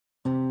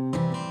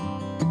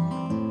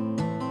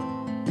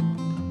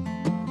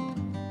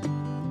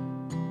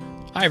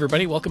Hi,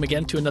 everybody. Welcome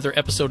again to another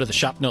episode of the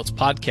Shop Notes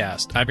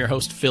Podcast. I'm your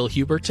host, Phil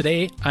Huber.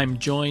 Today, I'm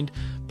joined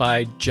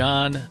by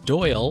John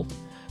Doyle.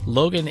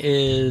 Logan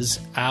is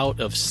out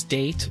of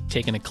state,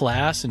 taking a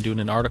class and doing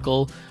an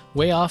article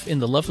way off in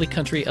the lovely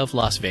country of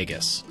Las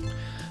Vegas.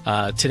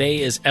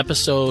 Today is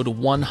episode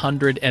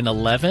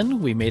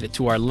 111. We made it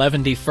to our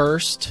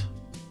 111st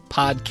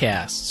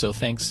podcast, so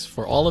thanks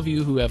for all of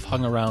you who have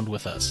hung around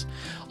with us.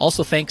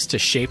 Also, thanks to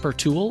Shaper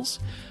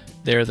Tools.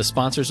 They're the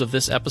sponsors of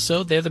this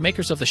episode. They're the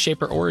makers of the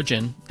Shaper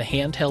Origin, the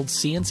handheld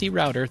CNC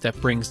router that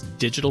brings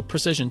digital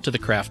precision to the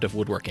craft of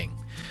woodworking.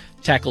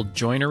 Tackled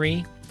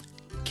joinery,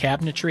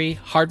 cabinetry,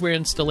 hardware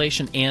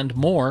installation, and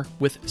more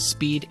with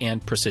speed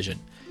and precision.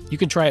 You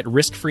can try it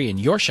risk-free in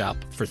your shop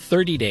for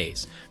 30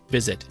 days.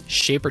 Visit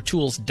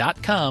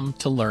shapertools.com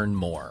to learn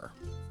more.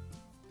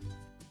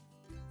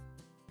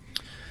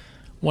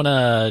 Want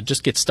to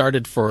just get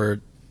started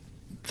for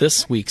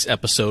this week's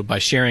episode by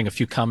sharing a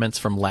few comments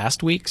from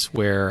last week's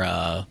where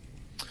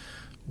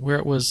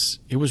it was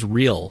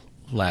real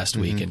last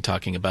week and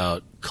talking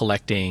about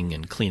collecting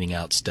and cleaning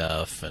out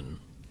stuff.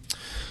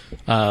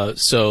 And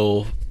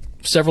so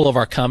several of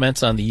our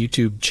comments on the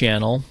YouTube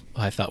channel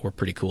I thought were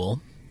pretty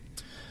cool.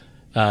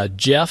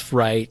 Jeff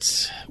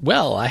writes,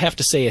 well, I have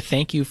to say a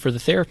thank you for the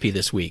therapy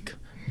this week.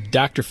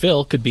 Dr.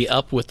 Phil could be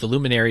up with the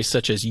luminaries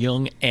such as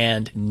Jung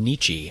and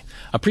Nietzsche.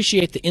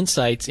 Appreciate the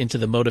insights into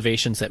the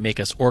motivations that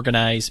make us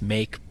organize,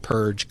 make,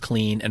 purge,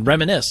 clean, and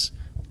reminisce.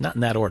 Not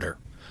in that order.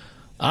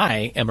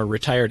 I am a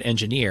retired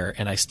engineer,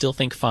 and I still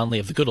think fondly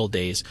of the good old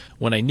days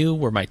when I knew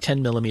where my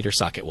 10mm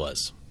socket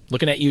was.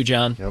 Looking at you,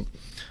 John. Yep.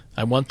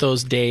 I want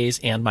those days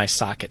and my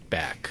socket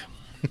back.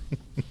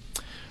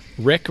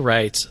 Rick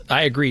writes,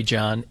 I agree,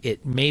 John.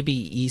 It may be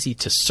easy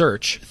to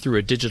search through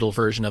a digital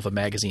version of a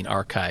magazine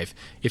archive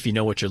if you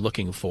know what you're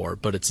looking for,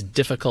 but it's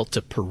difficult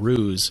to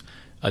peruse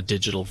a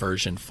digital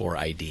version for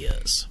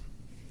ideas.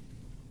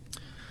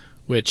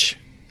 Which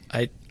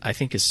I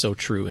think is so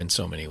true in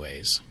so many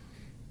ways.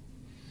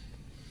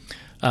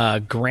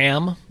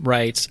 Graham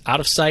writes, out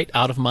of sight,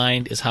 out of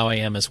mind is how I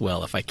am as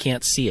well. If I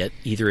can't see it,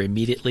 either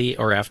immediately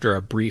or after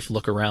a brief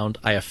look around,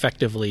 I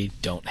effectively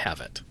don't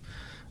have it.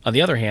 On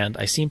the other hand,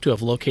 I seem to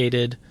have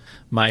located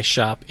my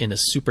shop in a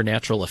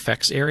supernatural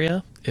effects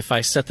area. If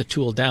I set the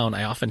tool down,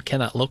 I often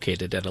cannot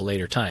locate it at a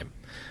later time.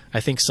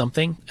 I think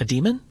something, a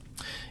demon,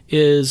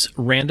 is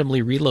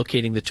randomly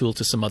relocating the tool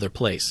to some other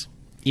place.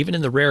 Even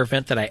in the rare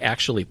event that I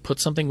actually put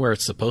something where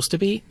it's supposed to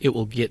be, it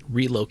will get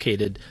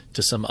relocated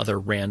to some other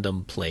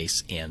random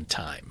place and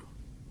time.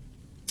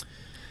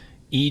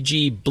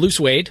 E.G. Blue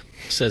Suede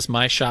says,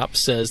 my shop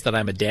says that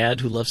I'm a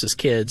dad who loves his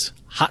kids,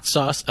 hot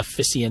sauce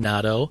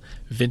aficionado,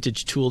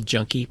 vintage tool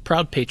junkie,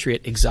 proud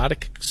patriot,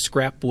 exotic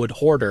scrap wood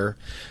hoarder,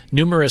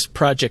 numerous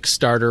project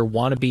starter,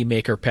 wannabe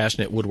maker,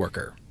 passionate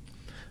woodworker.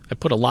 I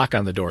put a lock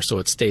on the door so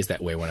it stays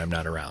that way when I'm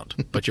not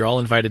around, but you're all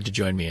invited to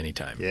join me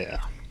anytime.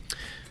 Yeah.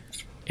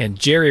 And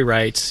Jerry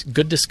writes,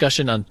 good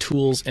discussion on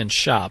tools and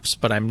shops,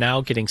 but I'm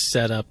now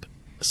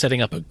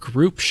setting up a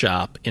group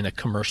shop in a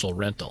commercial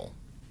rental.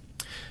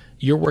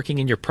 You're working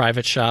in your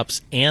private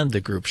shops and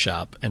the group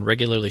shop and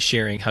regularly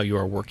sharing how you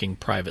are working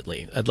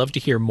privately. I'd love to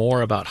hear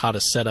more about how to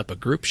set up a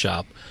group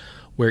shop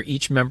where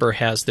each member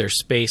has their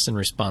space and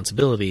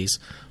responsibilities,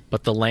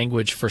 but the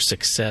language for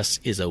success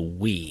is a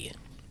we,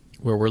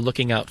 where we're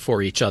looking out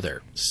for each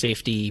other,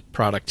 safety,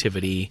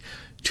 productivity,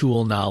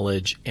 tool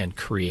knowledge, and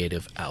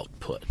creative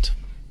output.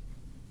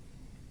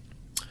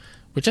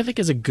 Which I think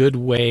is a good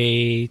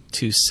way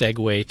to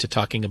segue to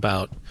talking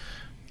about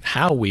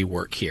how we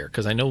work here,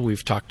 because I know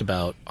we've talked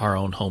about our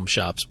own home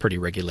shops pretty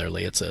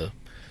regularly. It's a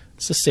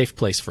safe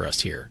place for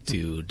us here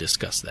to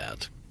discuss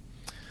that.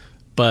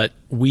 But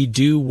we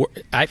do.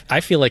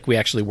 I feel like we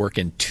actually work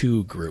in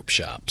two group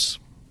shops.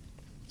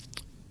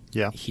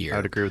 Yeah, here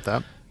I'd agree with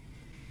that.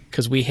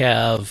 Because we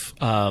have,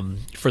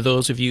 for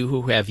those of you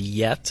who have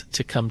yet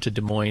to come to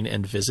Des Moines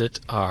and visit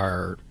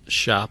our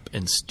shop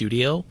and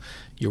studio,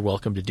 you're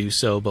welcome to do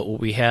so. But what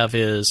we have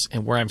is,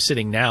 and where I'm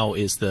sitting now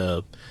is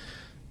the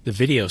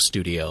video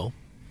studio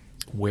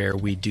where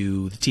we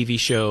do the TV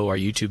show, our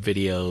YouTube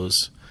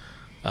videos,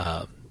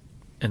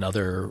 and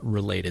other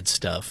related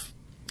stuff.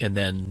 And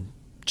then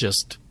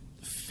just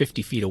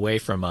 50 feet away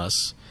from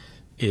us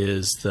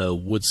is the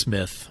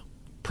Woodsmith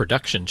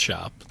production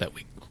shop that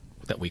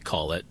we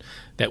call it,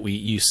 that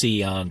you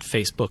see on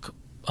Facebook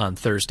on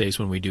Thursdays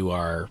when we do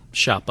our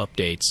shop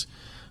updates,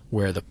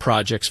 where the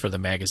projects for the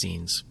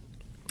magazines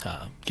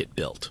get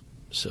built.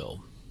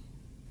 So.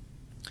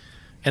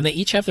 And they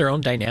each have their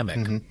own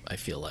dynamic, I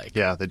feel like.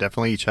 Yeah, they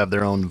definitely each have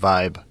their own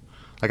vibe.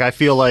 Like, I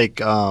feel like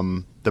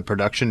the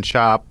production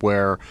shop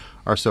where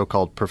our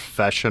so-called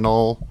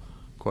professional,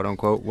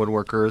 quote-unquote,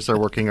 woodworkers are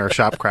working, our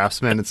shop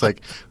craftsmen, it's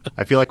like,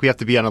 I feel like we have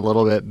to be on a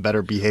little bit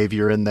better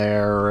behavior in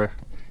there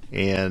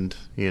and,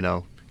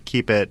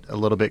 keep it a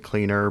little bit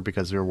cleaner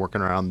because we're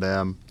working around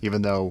them,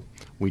 even though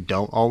we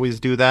don't always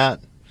do that.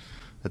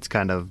 That's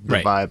kind of the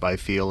vibe I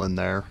feel in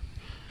there.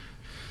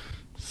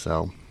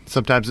 So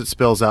sometimes it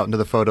spills out into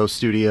the photo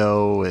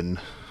studio and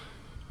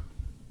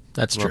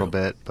that's a little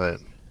bit,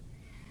 but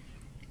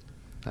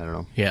I don't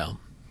know. Yeah.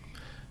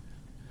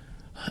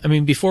 I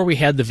mean, before we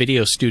had the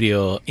video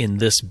studio in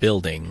this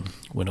building,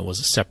 when it was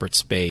a separate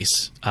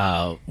space,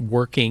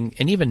 working,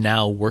 and even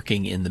now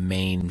working in the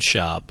main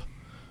shop,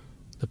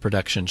 the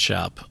production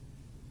shop,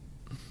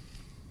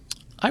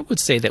 I would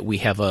say that we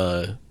have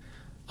a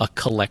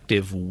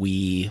collective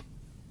we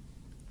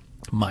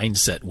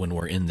mindset when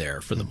we're in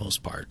there for the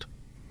most part.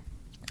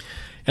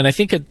 And I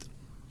think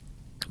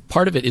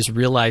part of it is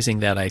realizing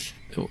that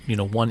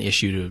one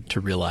issue to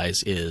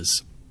realize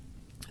is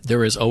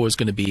there is always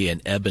going to be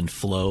an ebb and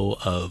flow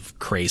of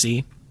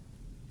crazy.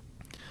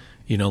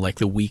 Like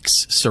the weeks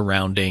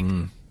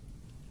surrounding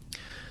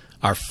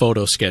our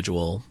photo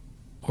schedule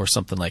or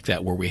something like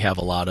that, where we have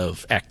a lot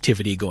of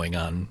activity going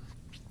on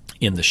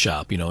in the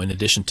shop. In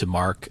addition to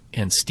Mark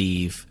and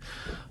Steve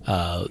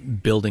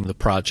building the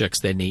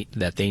projects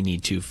that they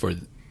need to for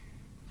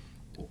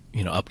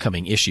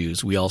upcoming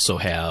issues, we also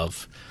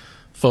have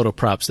photo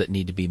props that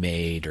need to be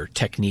made, or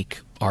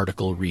technique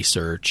article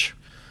research,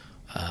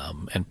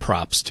 and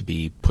props to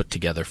be put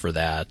together for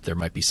that. There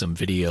might be some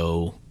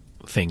video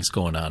things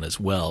going on as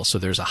well. So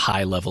there's a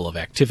high level of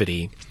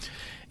activity.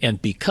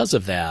 And because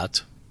of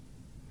that,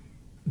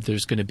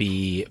 there's going to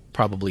be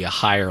probably a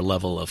higher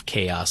level of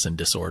chaos and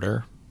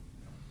disorder.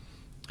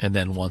 And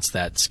then once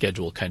that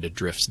schedule kind of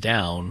drifts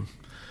down,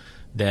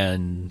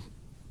 then,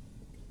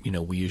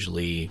 we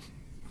usually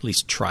at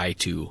least try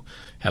to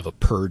have a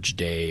purge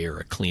day or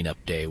a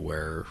cleanup day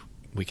where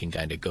we can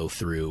kind of go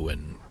through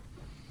and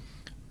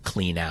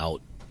clean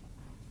out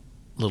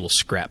little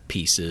scrap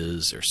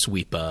pieces or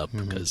sweep up,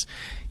 because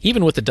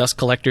even with the dust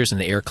collectors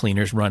and the air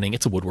cleaners running,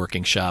 it's a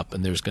woodworking shop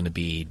and there's going to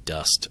be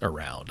dust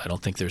around. I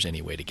don't think there's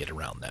any way to get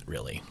around that,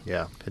 really.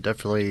 Yeah, it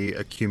definitely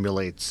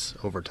accumulates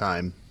over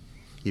time,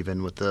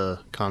 even with the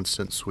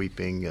constant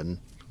sweeping and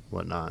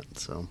whatnot.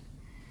 So,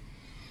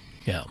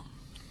 yeah.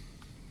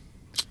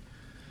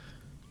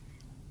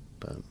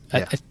 But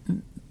yeah.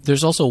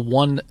 There's also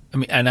one,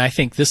 and I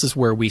think this is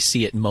where we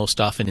see it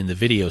most often in the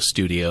video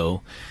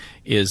studio,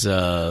 is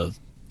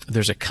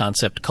there's a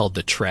concept called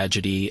the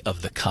tragedy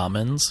of the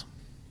commons,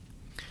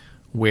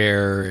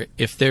 where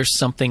if there's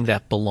something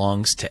that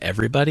belongs to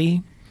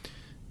everybody,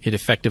 it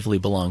effectively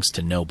belongs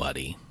to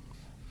nobody.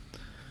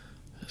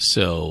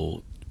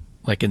 So,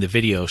 like in the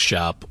video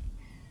shop,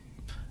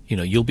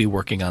 you'll be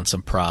working on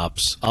some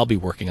props, I'll be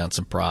working on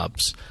some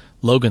props,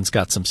 Logan's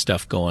got some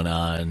stuff going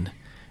on,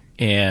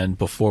 and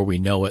before we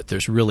know it,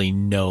 there's really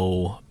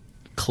no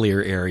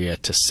clear area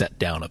to set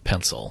down a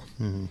pencil,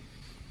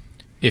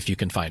 if you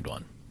can find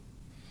one.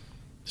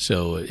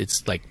 So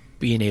it's like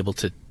being able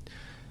to,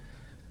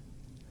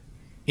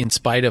 in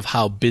spite of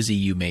how busy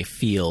you may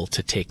feel,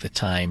 to take the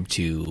time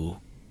to,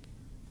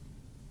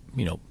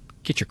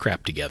 get your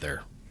crap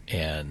together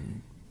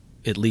and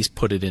at least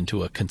put it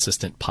into a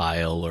consistent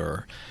pile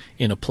or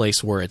in a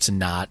place where it's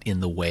not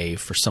in the way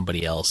for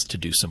somebody else to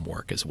do some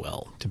work as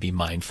well, to be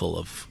mindful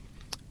of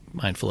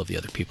the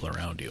other people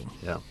around you.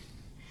 Yeah.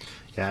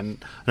 Yeah,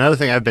 and another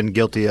thing I've been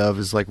guilty of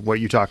is like what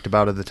you talked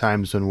about at the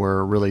times when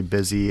we're really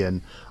busy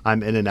and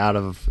I'm in and out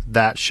of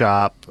that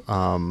shop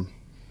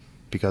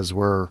because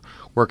we're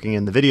working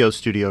in the video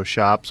studio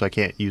shop, so I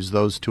can't use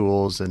those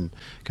tools, and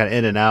kind of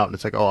in and out. And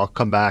it's like, oh, I'll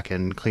come back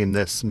and clean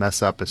this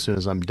mess up as soon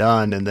as I'm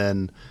done. And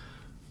then,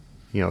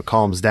 it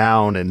calms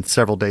down, and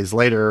several days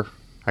later,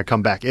 I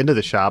come back into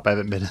the shop. I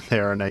haven't been in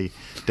there, and I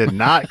did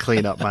not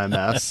clean up my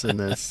mess. And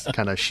it's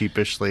kind of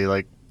sheepishly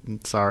like,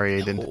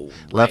 sorry, I didn't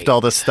left all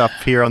this stuff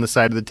here on the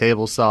side of the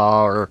table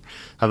saw, or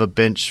have a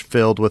bench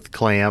filled with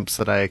clamps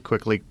that I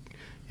quickly,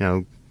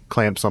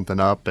 clamped something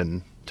up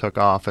and took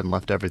off and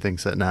left everything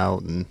sitting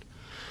out. And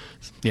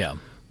yeah,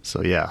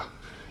 so yeah,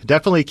 it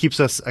definitely keeps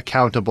us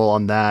accountable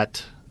on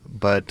that.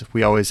 But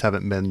we always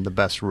haven't been the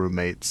best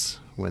roommates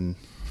when,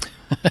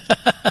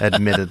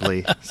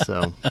 admittedly.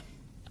 So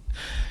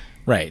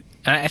right,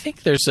 and I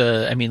think there's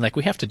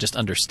we have to just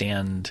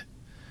understand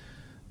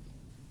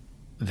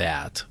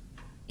that,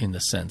 in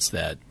the sense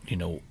that,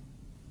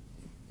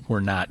 we're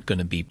not going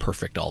to be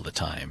perfect all the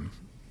time.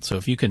 So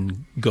if you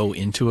can go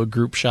into a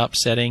group shop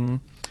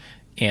setting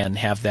and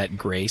have that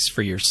grace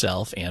for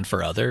yourself and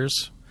for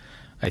others,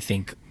 I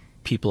think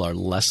people are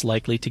less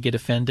likely to get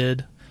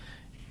offended.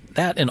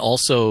 That, and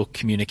also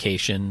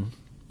communication,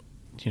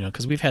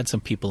 because we've had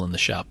some people in the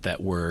shop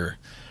that were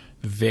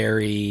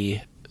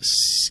very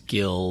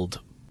skilled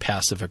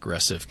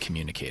passive-aggressive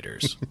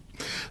communicators.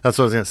 That's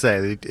what I was going to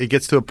say. It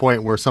gets to a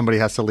point where somebody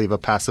has to leave a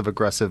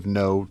passive-aggressive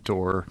note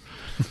or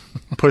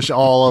push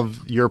all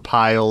of your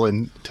pile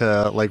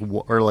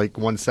into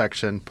one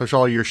section, push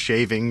all your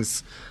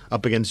shavings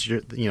up against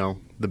your,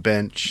 the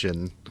bench.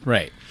 And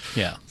right.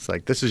 Yeah. It's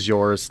like, this is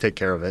yours. Take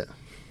care of it.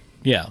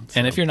 Yeah. So.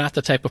 And if you're not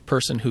the type of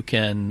person who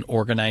can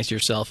organize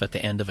yourself at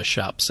the end of a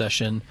shop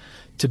session,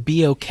 to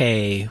be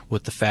okay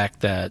with the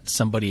fact that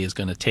somebody is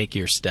going to take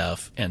your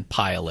stuff and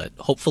pile it,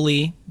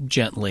 hopefully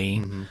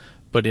gently,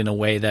 but in a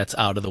way that's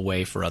out of the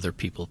way for other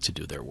people to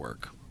do their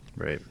work.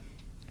 Right.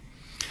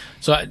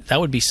 So that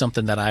would be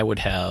something that I would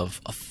have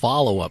a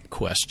follow-up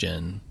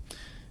question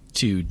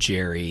to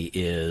Jerry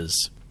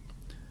is,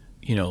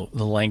 the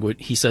language,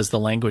 he says the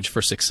language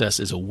for success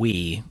is a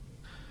we,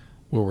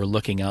 where we're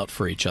looking out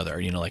for each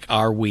other. Like,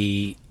 are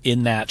we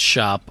in that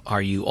shop?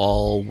 Are you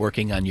all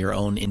working on your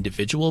own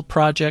individual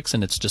projects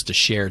and it's just a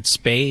shared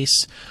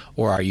space,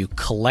 or are you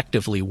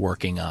collectively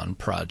working on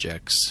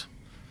projects,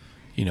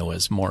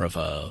 as more of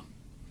a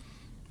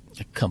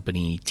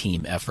company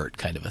team effort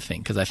kind of a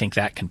thing? Because I think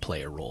that can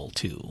play a role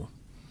too.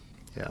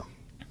 Yeah.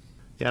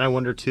 Yeah, and I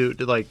wonder too,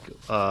 did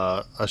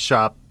a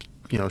shop,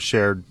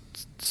 shared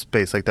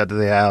space like that, do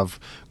they have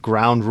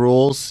ground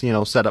rules,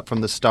 set up from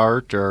the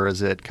start, or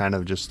is it kind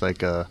of just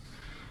like a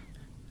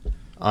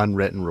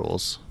unwritten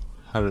rules?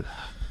 How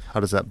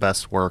does that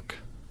best work,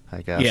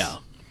 I guess? Yeah.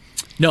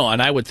 No,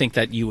 and I would think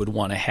that you would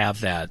want to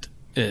have that,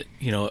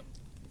 the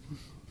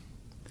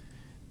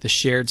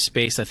shared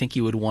space, I think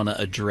you would want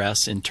to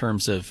address in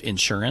terms of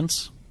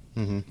insurance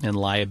and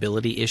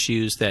liability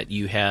issues, that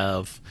you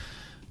have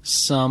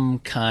some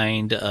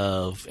kind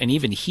of, and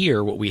even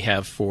here, what we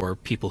have for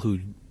people who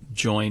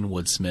join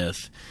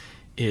Woodsmith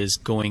is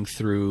going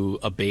through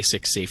a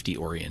basic safety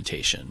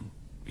orientation,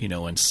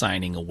 and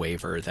signing a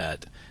waiver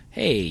that,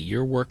 hey,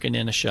 you're working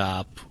in a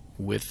shop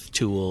with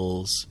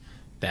tools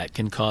that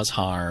can cause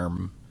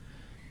harm,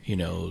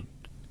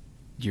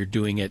 you're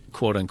doing it,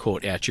 quote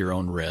unquote, at your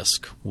own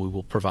risk. We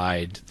will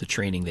provide the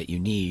training that you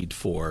need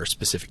for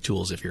specific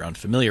tools if you're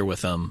unfamiliar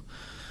with them,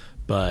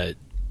 but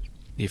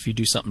if you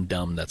do something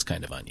dumb, that's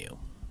kind of on you.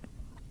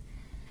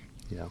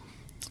 Yeah.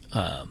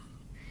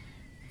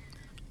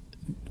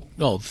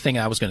 The thing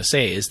I was going to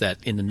say is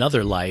that in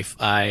another life,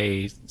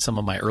 some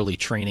of my early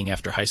training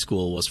after high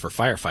school was for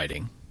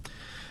firefighting,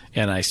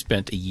 and I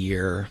spent a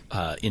year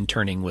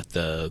interning with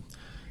the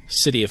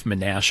City of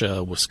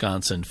Menasha,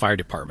 Wisconsin Fire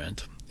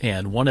Department.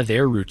 And one of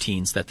their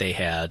routines that they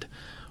had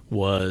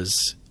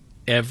was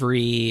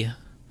every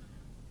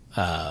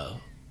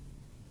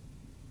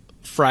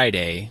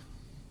Friday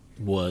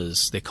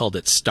they called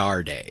it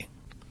Star Day.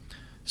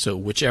 So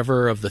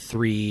whichever of the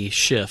 3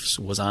 shifts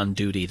was on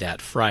duty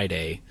that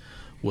Friday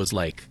was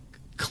like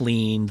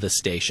clean the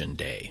station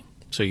day.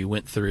 So you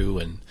went through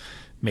and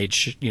made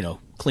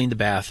cleaned the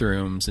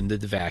bathrooms and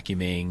did the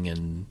vacuuming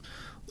and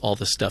all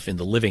the stuff in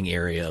the living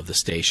area of the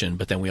station.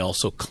 But then we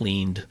also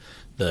cleaned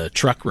the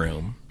truck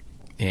room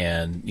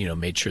and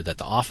made sure that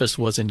the office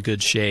was in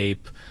good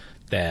shape,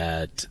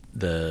 that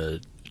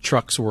the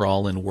trucks were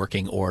all in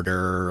working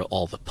order,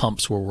 all the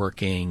pumps were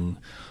working,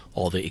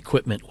 all the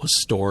equipment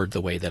was stored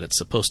the way that it's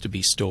supposed to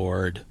be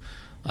stored.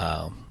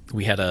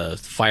 We had a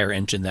fire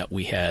engine that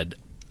we had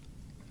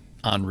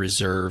on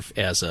reserve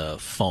as a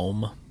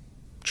foam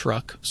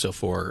truck, so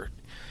for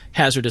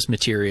hazardous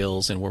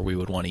materials and where we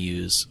would want to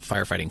use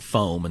firefighting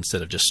foam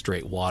instead of just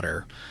straight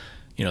water.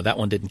 That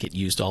one didn't get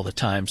used all the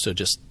time, so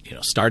just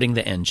starting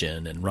the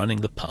engine and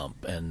running the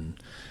pump and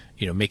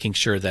making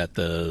sure that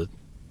the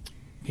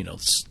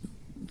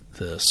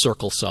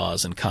circle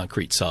saws and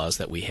concrete saws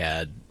that we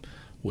had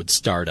would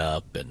start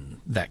up and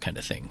that kind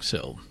of thing.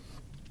 So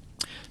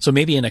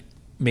maybe in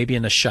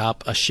a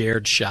shop, a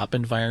shared shop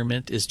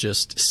environment is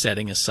just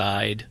setting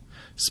aside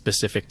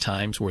specific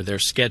times where they're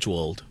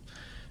scheduled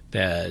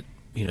that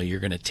you're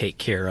going to take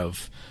care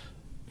of,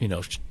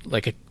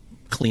 like a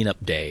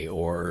cleanup day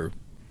or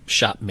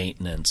shop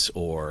maintenance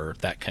or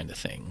that kind of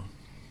thing.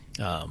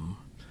 I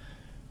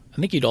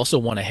think you'd also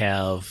want to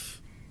have,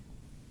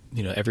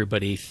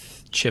 everybody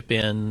chip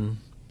in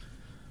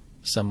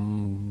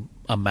some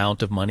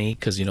amount of money,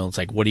 because, it's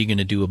like, what are you going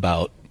to do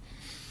about,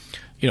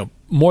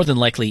 more than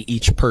likely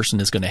each person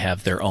is going to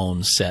have their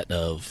own set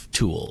of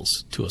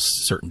tools to a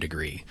certain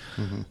degree.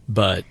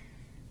 But,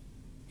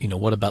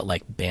 what about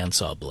like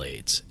bandsaw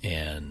blades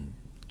and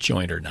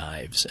jointer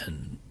knives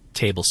and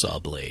table saw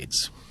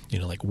blades?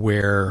 Like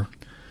where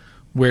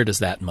does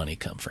that money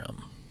come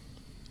from?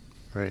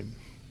 Right.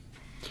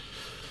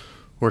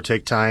 Or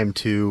take time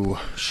to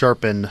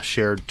sharpen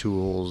shared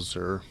tools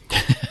or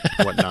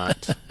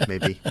whatnot.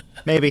 Maybe.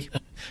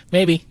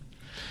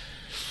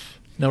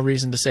 No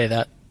reason to say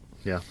that.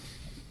 Yeah.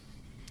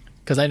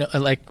 Because I know,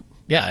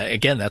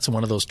 again, that's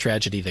one of those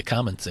tragedy the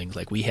commons things.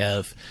 Like, we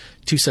have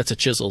 2 sets of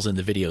chisels in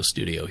the video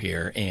studio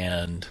here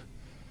and,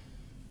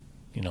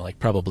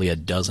 probably a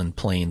dozen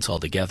planes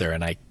altogether,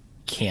 and I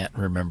can't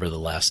remember the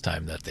last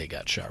time that they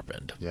got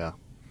sharpened. Yeah.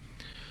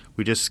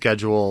 We just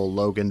schedule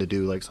Logan to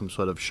do some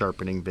sort of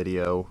sharpening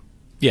video.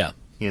 Yeah.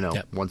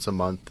 Once a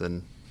month,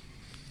 and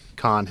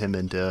con him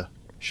into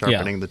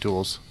sharpening the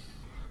tools.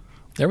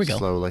 There we go.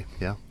 Slowly.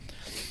 Yeah.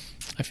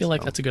 I feel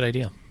like that's a good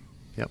idea.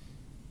 Yep.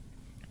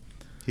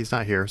 He's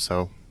not here,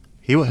 so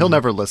he'll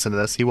never listen to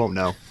this. He won't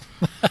know.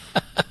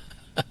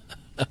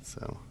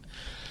 So.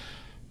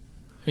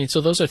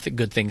 So those are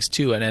good things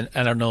too, and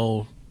I don't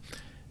know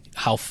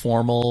how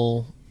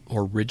formal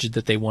or rigid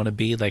that they want to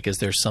be. Like, is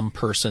there some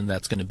person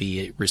that's going to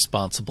be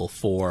responsible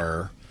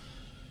for,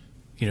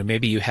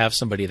 maybe you have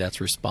somebody that's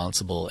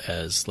responsible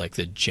as like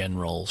the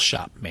general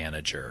shop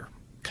manager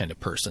kind of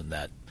person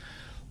that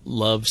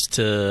loves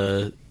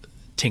to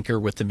tinker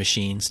with the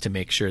machines to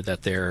make sure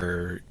that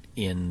they're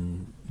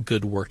in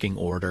good working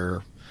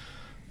order.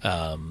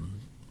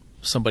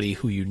 Somebody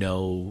who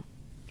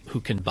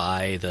who can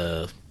buy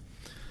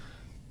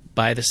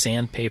buy the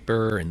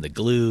sandpaper and the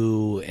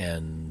glue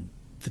and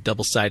the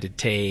double-sided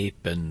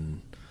tape and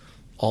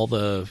all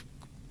the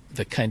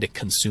kind of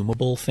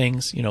consumable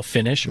things,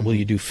 finish? Will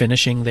you do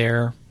finishing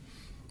there?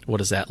 What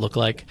does that look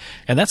like?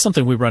 And that's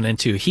something we run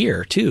into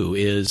here too,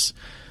 is,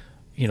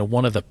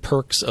 one of the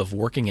perks of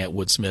working at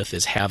Woodsmith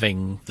is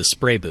having the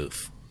spray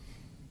booth,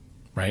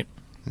 right?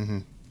 Mm-hmm.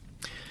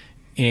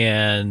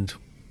 And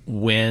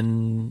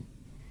when,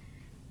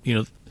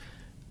 the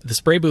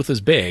spray booth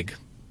is big,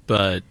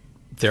 but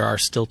there are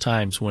still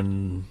times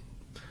when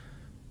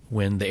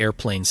the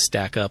airplanes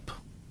stack up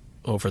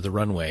over the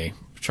runway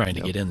trying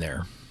to get in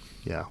there.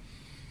 Yeah.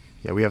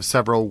 Yeah, we have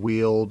several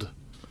wheeled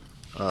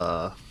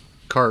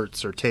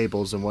carts or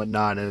tables and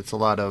whatnot, and it's a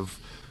lot of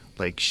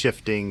like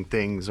shifting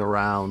things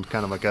around,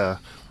 kind of like one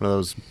of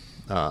those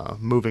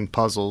moving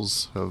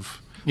puzzles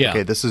of,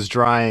 okay, this is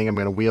drying, I'm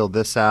going to wheel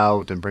this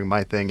out and bring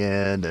my thing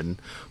in, and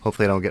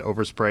hopefully I don't get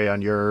overspray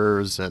on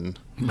yours. And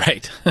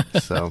right.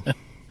 So,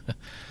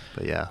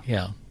 but yeah.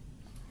 Yeah.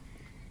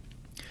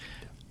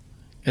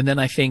 And then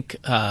I think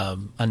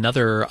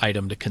another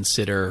item to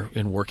consider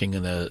in working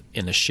in a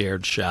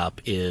shared shop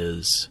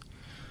is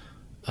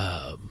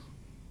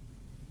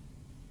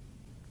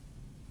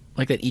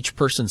like that each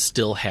person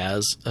still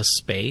has a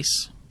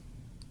space,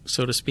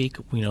 so to speak.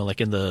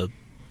 Like in the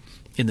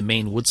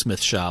main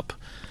Woodsmith shop,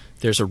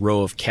 there's a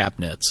row of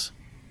cabinets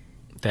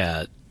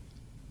that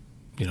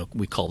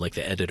we call like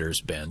the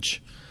editor's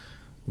bench,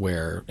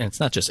 and it's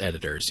not just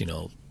editors,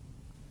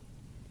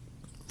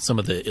 some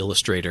of the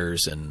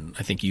illustrators, and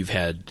I think you've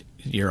had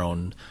your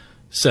own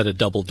set of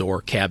double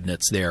door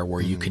cabinets there where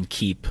you can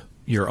keep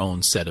your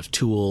own set of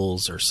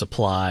tools or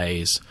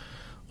supplies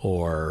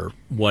or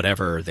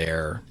whatever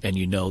there, and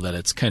that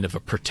it's kind of a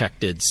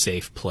protected,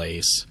 safe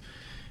place,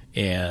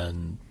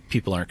 and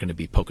people aren't going to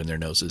be poking their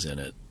noses in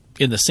it.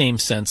 In the same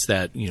sense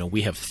that,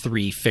 we have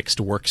 3 fixed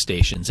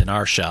workstations in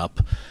our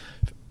shop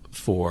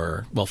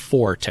four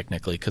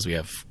technically, because we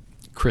have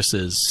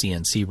Chris's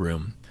CNC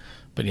room,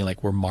 but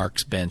like where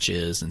Mark's bench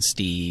is and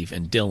Steve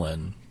and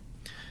Dylan,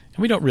 and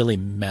we don't really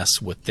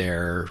mess with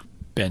their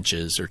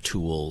benches or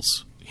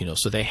tools,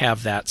 so they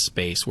have that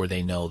space where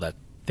they know that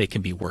they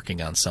can be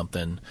working on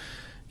something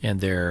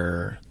and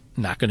they're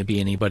not going to be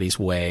anybody's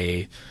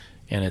way,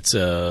 and it's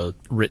a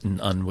written,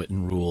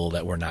 unwritten rule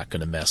that we're not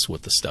going to mess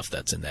with the stuff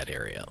that's in that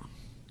area.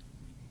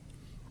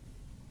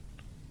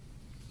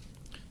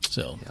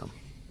 So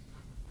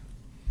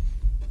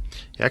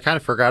yeah, I kind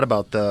of forgot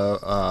about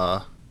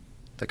the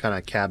kind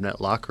of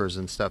cabinet lockers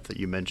and stuff that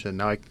you mentioned.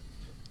 Now I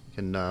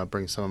can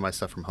bring some of my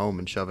stuff from home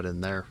and shove it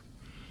in there.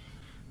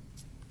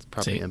 It's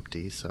probably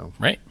empty, so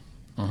right.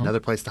 Another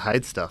place to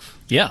hide stuff.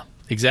 Yeah,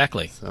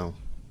 exactly. So,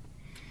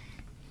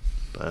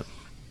 but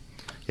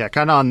yeah,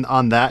 kind of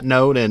on that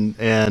note,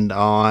 and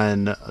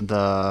on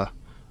the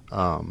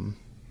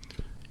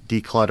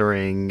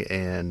decluttering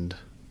and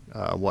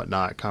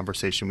whatnot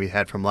conversation we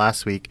had from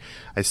last week,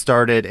 I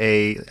started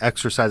a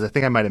exercise. I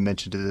think I might have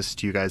mentioned this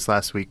to you guys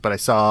last week, but I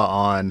saw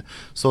on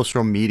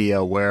social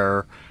media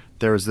where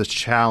there was this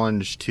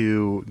challenge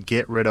to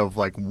get rid of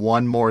like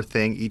one more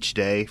thing each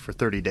day for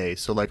 30 days.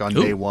 So like on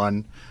day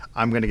 1,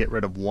 I'm going to get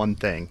rid of one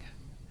thing.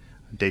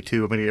 Day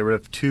 2, I'm going to get rid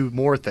of 2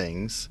 more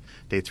things.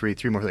 Day 3,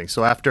 3 more things.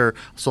 So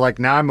like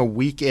now I'm a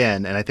week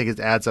in, and I think it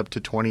adds up to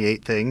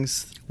 28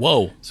 things.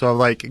 Whoa. So I'm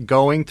like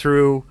going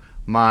through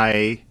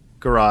my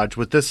garage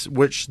with this,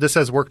 which this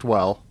has worked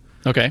well.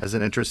 Okay. As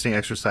an interesting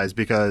exercise,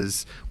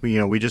 because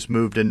we just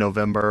moved in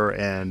November,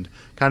 and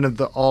kind of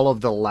all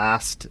of the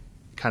last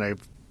kind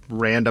of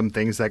random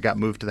things that got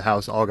moved to the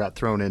house all got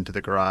thrown into the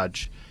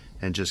garage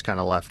and just kind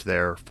of left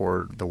there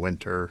for the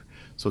winter.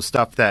 So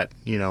stuff that,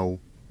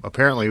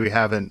 apparently we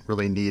haven't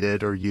really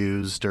needed or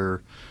used,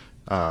 or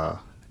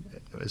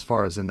as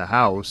far as in the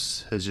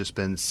house, has just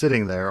been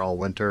sitting there all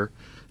winter.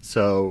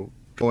 So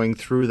going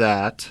through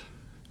that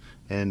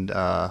and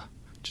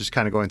just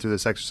kind of going through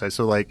this exercise.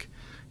 So like,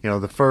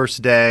 the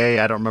first day,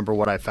 I don't remember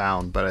what I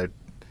found, but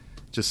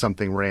just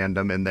something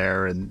random in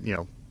there,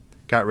 and,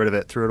 got rid of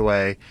it, threw it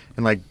away.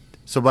 And like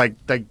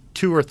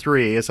 2 or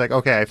 3, it's like,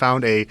 okay, I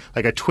found a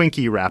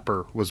Twinkie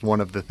wrapper was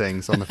one of the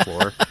things on the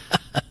floor.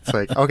 It's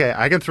like, okay,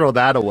 I can throw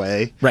that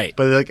away. Right.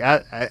 But like,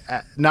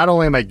 I not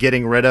only am I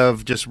getting rid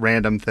of just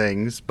random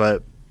things,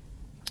 but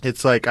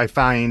it's like I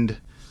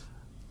find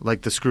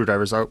like the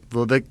screwdrivers.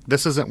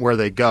 This isn't where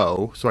they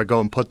go, so I go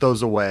and put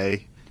those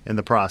away in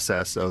the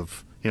process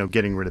of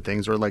getting rid of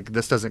things. Or like,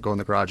 this doesn't go in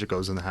the garage, it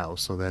goes in the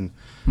house. So then,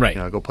 right,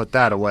 I go put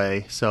that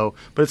away. So,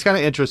 but it's kind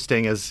of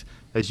interesting as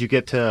you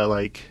get to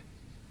like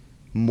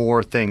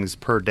more things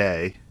per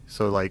day.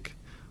 So like,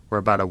 we're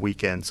about a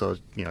weekend, so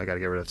I got to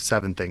get rid of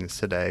 7 things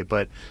today.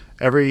 But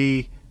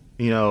every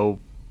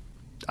IKEA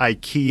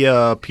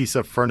piece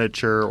of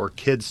furniture or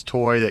kid's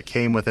toy that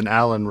came with an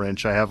Allen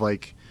wrench, I have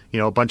like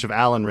a bunch of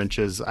Allen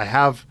wrenches. I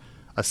have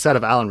a set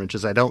of Allen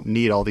wrenches. I don't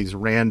need all these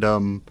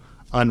random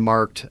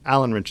unmarked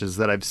Allen wrenches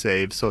that I've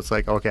saved. So it's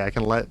like, okay, I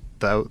can let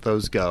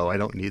those go. I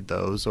don't need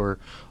those. Or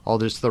all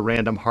just the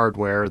random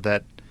hardware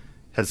that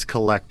has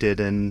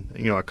collected in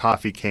a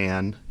coffee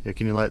can. You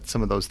can let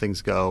some of those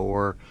things go.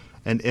 Or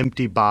an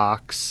empty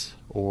box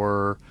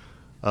or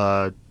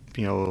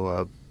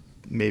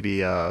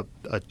maybe a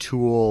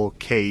tool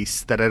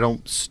case that I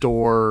don't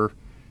store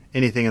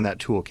anything in that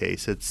tool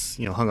case. It's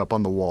hung up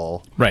on the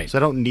wall. Right. So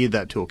I don't need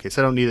that tool case.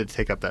 I don't need it to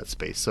take up that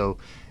space. So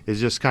it's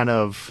just kind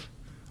of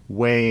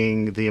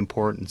weighing the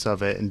importance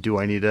of it and do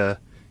I need to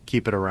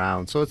keep it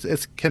around. So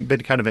it's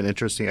been kind of an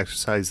interesting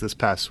exercise this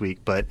past week.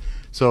 But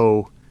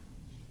so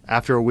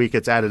after a week,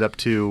 it's added up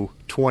to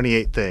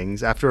 28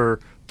 things. After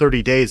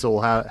 30 days, it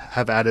will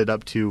have added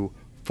up to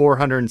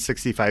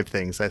 465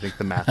 things, I think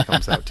the math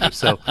comes out to.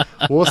 So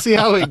we'll see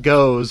how it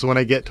goes when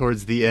I get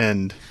towards the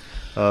end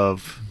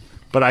of.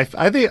 But I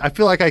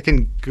feel like I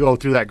can go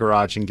through that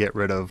garage and get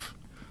rid of,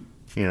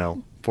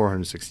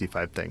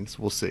 465 things.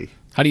 We'll see.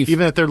 How do you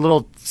even if they're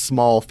little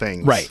small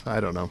things? Right. I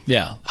don't know.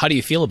 Yeah. How do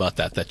you feel about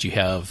that you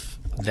have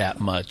that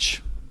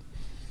much?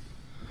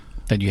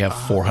 That you have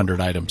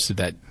 400 items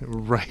that.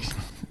 Right.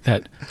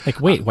 That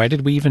wait, why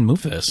did we even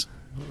move this?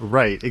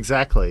 Right.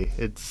 Exactly.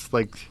 It's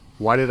like,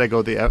 why did I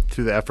go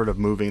through the effort of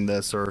moving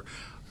this or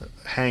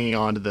hanging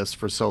on to this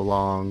for so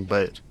long?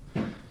 But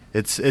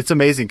it's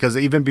amazing because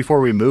even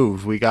before we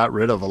moved, we got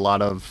rid of a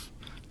lot of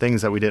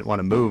things that we didn't want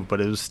to move,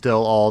 but it was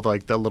still all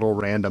like the little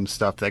random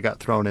stuff that got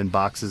thrown in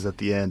boxes at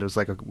the end. It was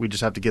like, we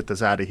just have to get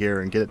this out of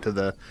here and get it to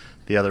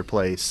the other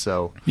place.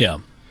 So yeah,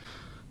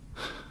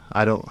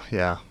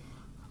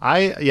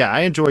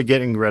 I enjoy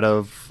getting rid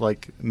of,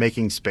 like,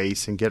 making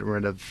space and getting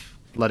rid of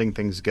letting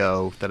things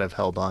go that I've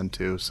held on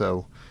to.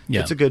 So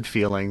it's a good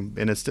feeling.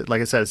 And it's,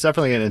 like I said, it's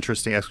definitely an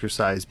interesting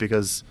exercise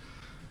because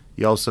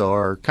you also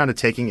are kind of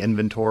taking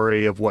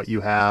inventory of what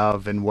you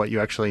have and what you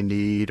actually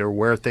need or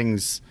where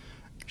things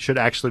should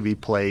actually be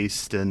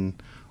placed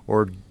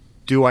or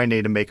do I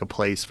need to make a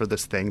place for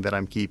this thing that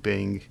I'm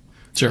keeping?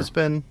 Sure. It's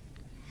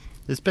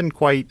been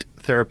quite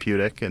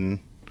therapeutic, and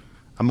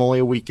I'm only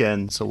a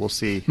weekend, so we'll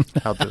see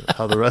how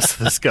the rest of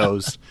this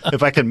goes.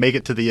 If I can make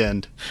it to the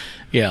end.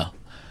 Yeah.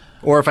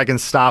 Or if I can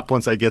stop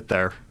once I get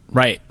there.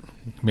 Right.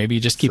 Maybe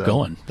you just keep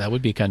going. That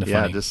would be kind of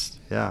funny.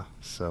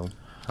 So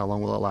how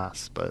long will it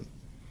last? But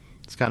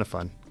it's kind of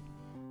fun.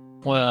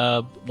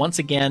 Once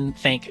again,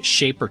 thank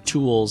Shaper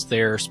Tools.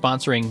 They're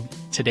sponsoring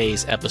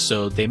today's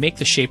episode. They make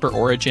the Shaper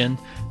Origin,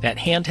 that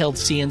handheld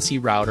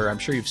CNC router. I'm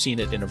sure you've seen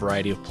it in a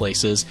variety of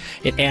places.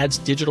 It adds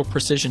digital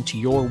precision to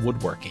your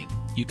woodworking.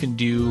 You can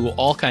do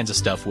all kinds of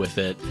stuff with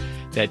it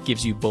that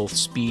gives you both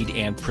speed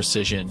and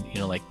precision,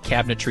 like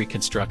cabinetry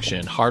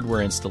construction,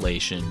 hardware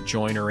installation,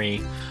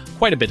 joinery,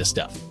 quite a bit of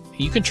stuff.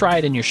 You can try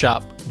it in your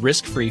shop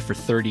risk-free for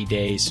 30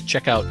 days.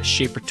 Check out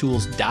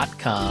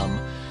shapertools.com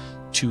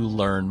to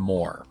learn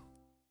more.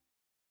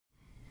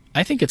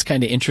 I think it's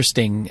kind of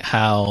interesting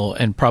how,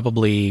 and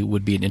probably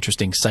would be an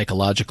interesting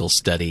psychological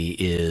study,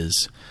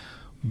 is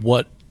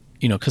what,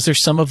 because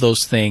there's some of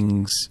those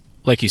things,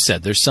 like you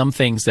said, there's some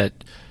things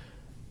that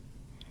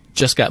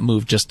just got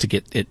moved just to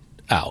get it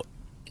out.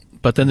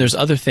 But then there's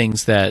other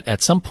things that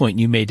at some point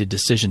you made a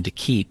decision to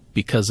keep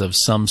because of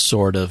some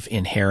sort of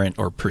inherent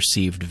or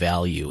perceived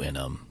value in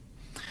them.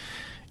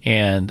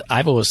 And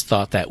I've always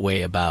thought that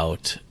way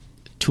about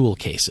tool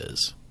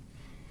cases.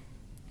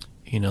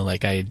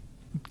 Like I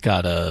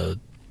got the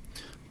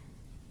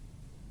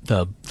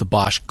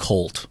Bosch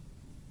Colt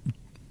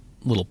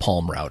little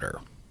palm router,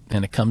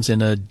 and it comes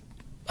in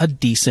a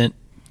decent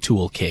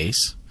tool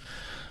case.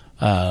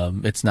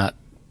 It's not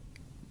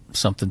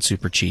something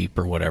super cheap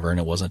or whatever, and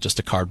it wasn't just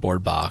a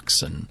cardboard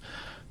box, and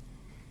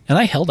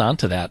I held on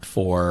to that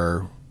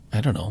for,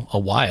 I don't know, a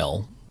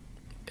while,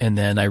 and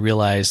then I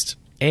realized,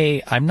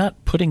 I'm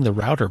not putting the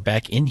router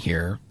back in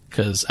here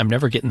because I'm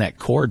never getting that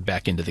cord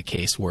back into the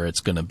case where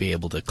it's going to be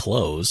able to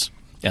close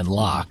and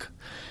lock,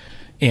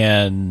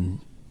 and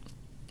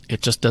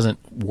it just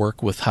doesn't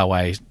work with how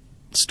I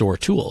store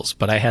tools.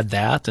 But I had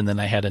that, and then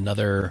I had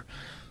another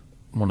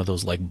one of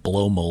those like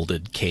blow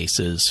molded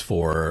cases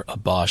for a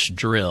Bosch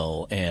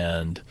drill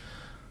and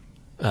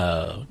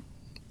a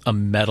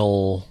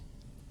metal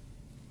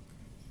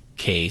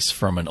case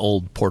from an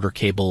old Porter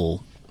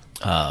Cable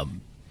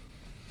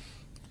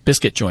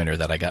biscuit joiner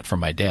that I got from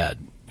my dad.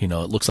 It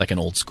looks like an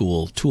old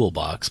school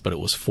toolbox, but it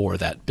was for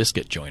that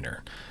biscuit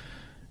joiner.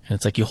 And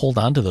it's like you hold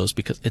on to those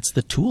because it's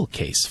the tool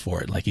case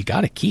for it. Like, you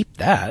got to keep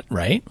that,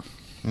 right?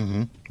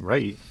 Mm-hmm.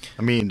 Right.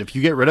 I mean, if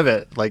you get rid of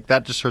it, like,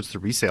 that just hurts the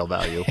resale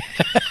value.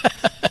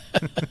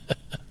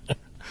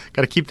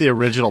 Got to keep the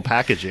original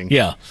packaging.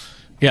 Yeah.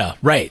 Yeah,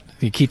 right.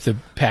 You keep the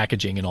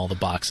packaging in all the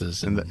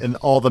boxes. And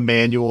all the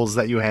manuals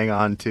that you hang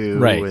on to.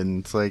 Right.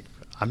 And it's like,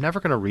 I'm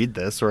never going to read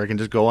this, or I can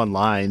just go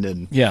online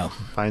and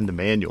find the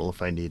manual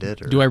if I need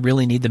it. Or... Do I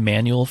really need the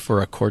manual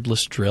for a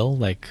cordless drill?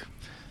 Like,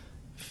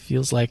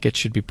 feels like it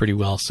should be pretty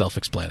well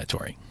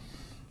self-explanatory.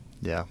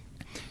 Yeah.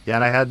 Yeah,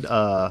 and I had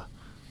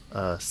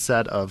a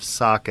set of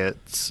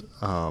sockets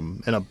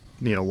in a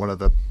one of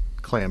the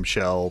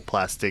clamshell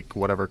plastic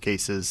whatever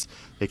cases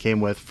they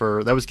came with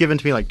that was given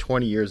to me like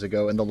 20 years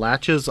ago, and the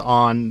latches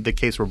on the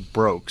case were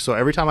broke. So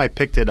every time I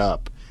picked it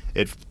up,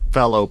 it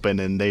fell open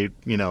and they,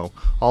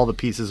 all the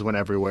pieces went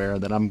everywhere.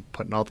 And then I'm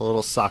putting all the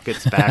little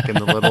sockets back in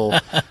the little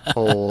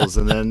holes.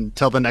 And then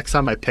till the next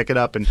time I pick it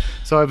up. And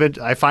so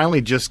I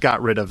finally just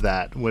got rid of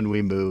that when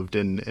we moved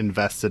and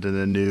invested in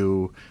a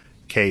new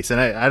case. And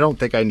I don't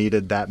think I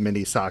needed that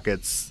many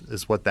sockets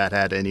is what that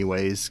had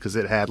anyways, because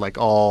it had like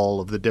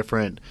all of the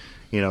different,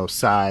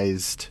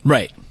 sized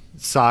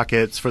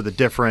sockets for the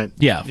different.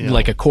 Yeah,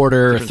 like a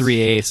quarter,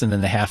 3/8, and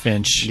then the 1/2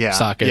 inch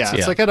sockets. Yeah,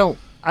 it's like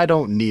I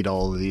don't need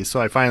all of these. So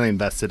I finally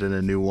invested in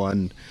a new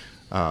one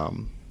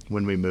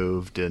when we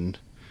moved. And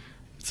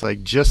it's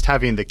like just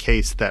having the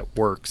case that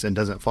works and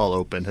doesn't fall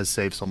open has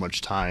saved so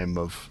much time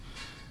of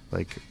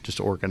like just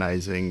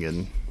organizing.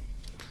 And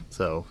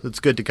so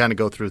it's good to kind of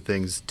go through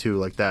things too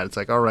like that. It's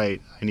like, all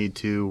right, I need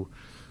to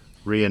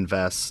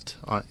reinvest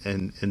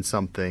in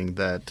something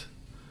that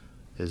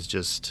is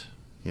just,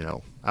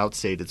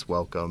 outstayed its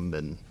welcome.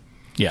 And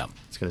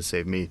it's going to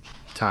save me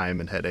time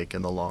and headache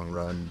in the long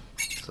run.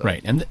 So.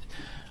 Right. And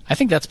I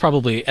think that's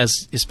probably,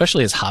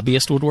 especially as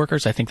hobbyist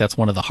woodworkers, I think that's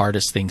one of the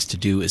hardest things to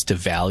do is to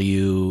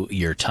value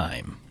your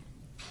time,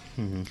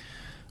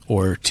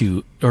 or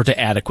to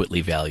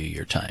adequately value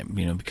your time.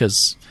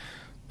 Because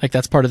like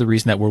that's part of the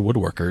reason that we're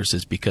woodworkers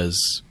is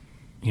because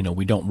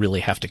we don't really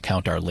have to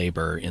count our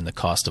labor in the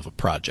cost of a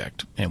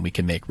project, and we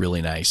can make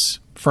really nice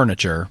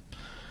furniture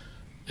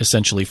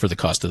essentially for the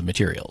cost of the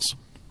materials.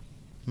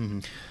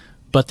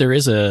 But there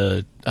is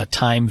a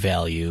time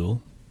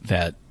value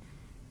that.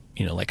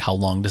 Like how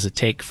long does it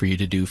take for you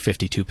to do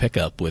 52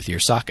 pickup with your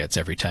sockets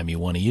every time you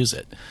want to use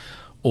it?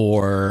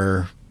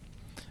 Or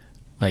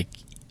like,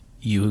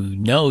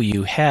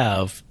 you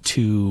have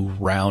 2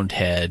 round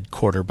head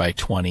 1/4 by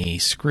 20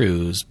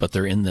 screws, but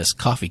they're in this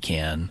coffee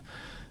can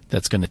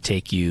that's going to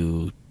take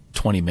you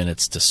 20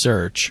 minutes to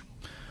search.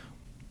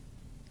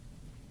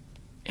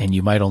 And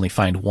you might only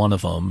find one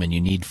of them and you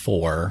need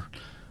 4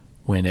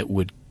 when it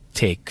would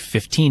take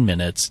 15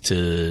 minutes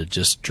to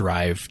just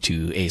drive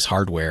to Ace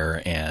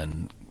Hardware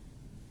and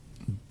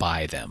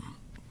buy them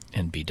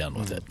and be done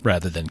with it,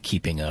 rather than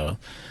keeping a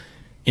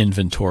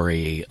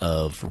inventory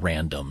of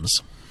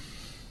randoms,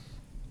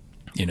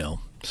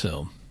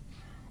 so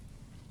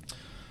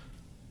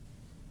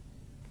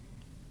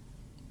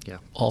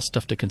all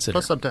stuff to consider.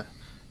 Plus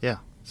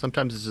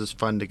sometimes it's just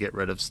fun to get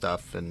rid of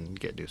stuff and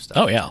get new stuff.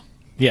 Oh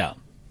yeah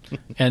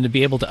and to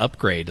be able to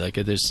upgrade, like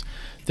there's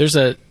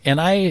and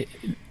I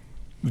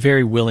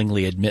very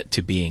willingly admit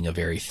to being a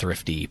very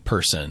thrifty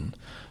person,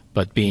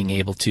 but being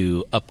able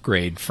to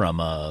upgrade from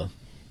a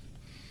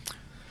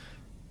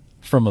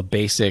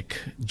basic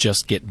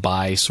just get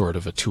by sort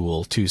of a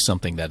tool to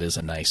something that is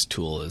a nice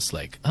tool is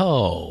like,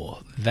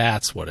 oh,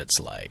 that's what it's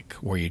like,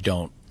 where you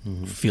don't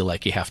feel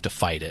like you have to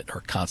fight it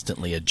or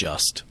constantly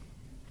adjust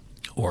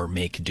or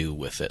make do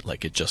with it.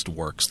 Like it just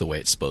works the way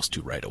it's supposed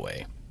to right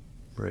away.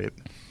 Right.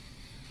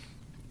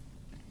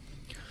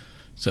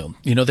 So,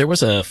 there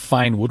was a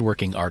Fine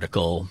Woodworking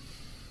article,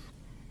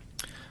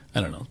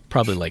 I don't know,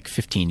 probably like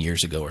 15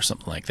 years ago or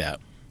something like that.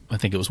 I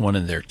think it was one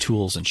of their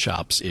tools and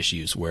shops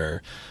issues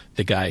where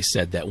the guy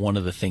said that one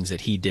of the things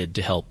that he did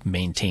to help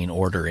maintain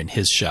order in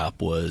his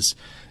shop was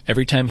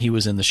every time he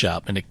was in the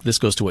shop, and this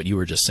goes to what you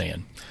were just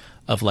saying,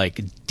 of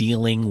like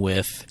dealing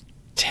with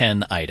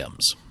 10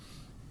 items,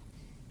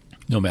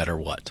 no matter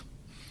what.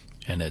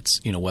 And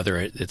it's, whether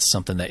it's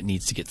something that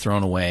needs to get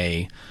thrown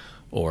away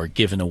or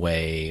given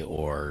away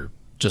or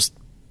just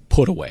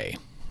put away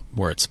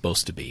where it's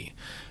supposed to be.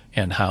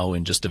 And how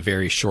in just a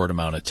very short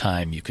amount of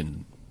time you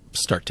can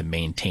start to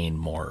maintain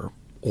more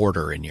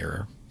order in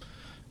your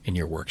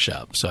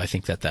workshop. So I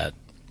think that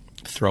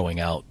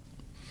throwing out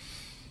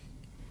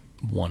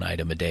one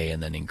item a day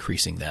and then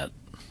increasing that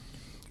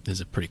is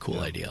a pretty cool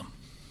idea.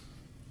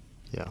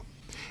 Yeah.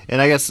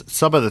 And I guess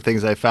some of the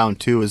things I found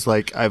too is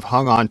like I've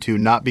hung on to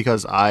not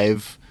because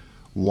I've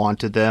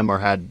wanted them or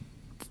had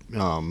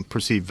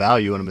perceived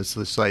value in them. It's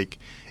just like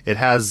it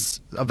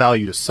has a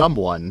value to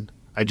someone.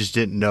 I just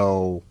didn't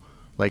know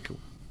like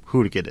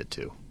who to get it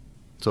to.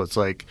 So it's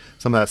like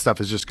some of that stuff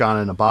has just gone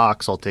in a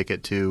box. I'll take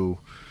it to,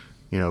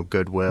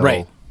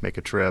 Goodwill, make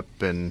a trip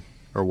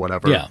or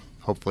whatever. Yeah.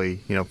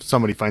 Hopefully,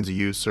 somebody finds a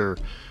use or,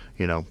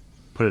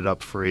 put it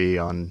up free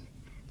on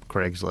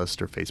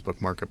Craigslist or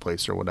Facebook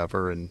Marketplace or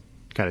whatever and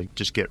kind of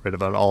just get rid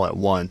of it all at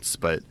once.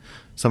 But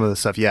some of the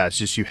stuff, it's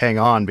just you hang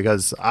on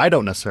because I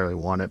don't necessarily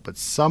want it, but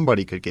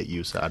somebody could get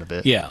use out of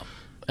it. Yeah.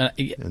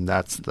 And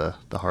that's the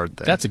hard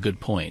thing. That's a good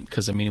point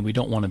because, we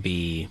don't want to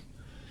be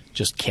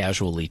just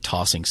casually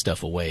tossing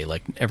stuff away.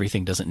 Like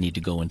everything doesn't need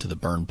to go into the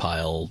burn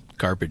pile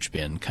garbage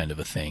bin kind of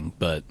a thing.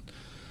 But,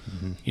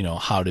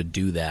 how to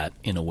do that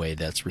in a way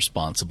that's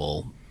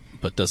responsible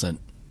but doesn't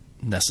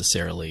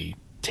necessarily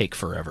take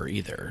forever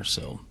either.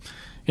 So,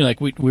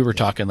 like we were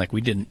talking, like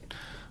in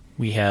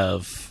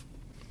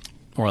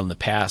the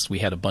past, we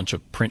had a bunch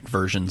of print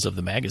versions of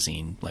the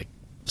magazine, like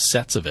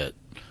sets of it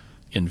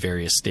in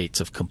various states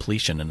of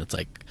completion. And it's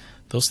like,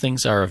 those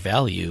things are of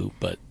value,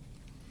 but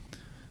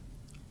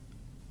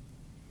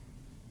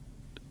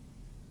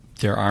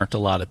there aren't a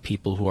lot of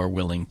people who are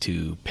willing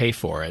to pay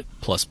for it,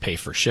 plus pay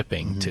for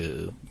shipping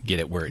to get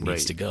it where it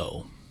needs to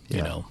go.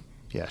 you know.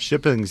 Yeah,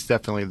 shipping's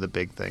definitely the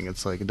big thing.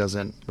 It's like it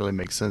doesn't really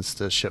make sense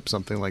to ship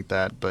something like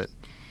that, but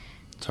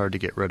it's hard to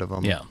get rid of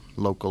them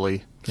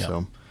locally. Yeah.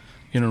 So,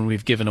 you know,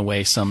 we've given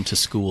away some to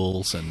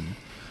schools and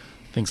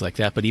things like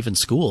that, but even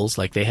schools,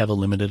 like, they have a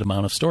limited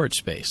amount of storage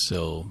space,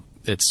 so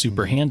it's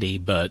super handy,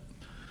 but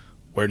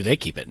where do they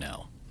keep it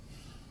now?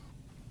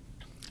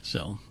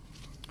 So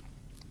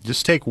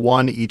just take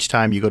one each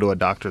time you go to a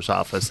doctor's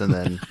office, and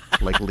then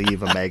like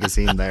leave a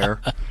magazine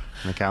there on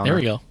the counter.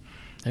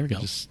 There we go.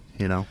 Just,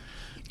 you know,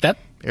 that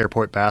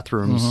airport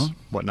bathrooms,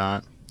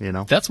 whatnot. You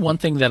know, that's one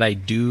thing that I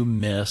do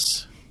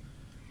miss,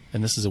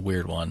 and this is a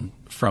weird one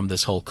from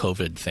this whole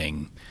COVID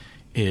thing,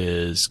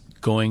 is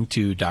going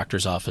to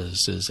doctor's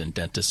offices and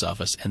dentist's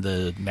office, and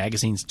the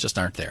magazines just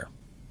aren't there.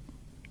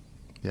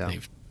 Yeah,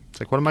 it's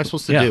like, what am I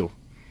supposed to do?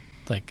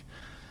 Like,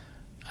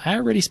 I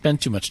already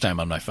spend too much time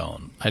on my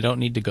phone. I don't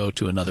need to go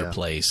to another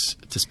place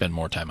to spend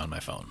more time on my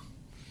phone.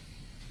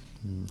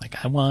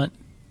 Like, I want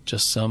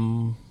just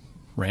some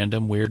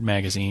random weird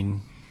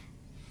magazine.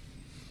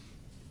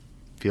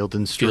 Field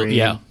and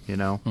Stream, you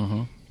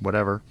know,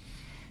 whatever.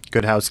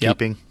 Good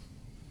Housekeeping,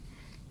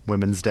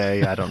 Women's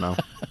Day, I don't know.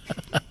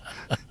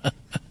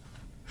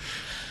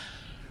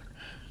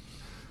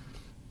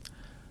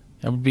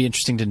 That would be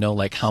interesting to know,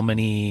 like, how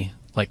many,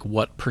 like,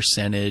 what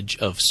percentage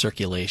of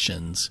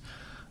circulations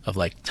of,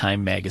 like,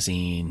 Time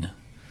Magazine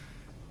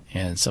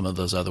and some of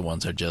those other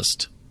ones are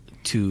just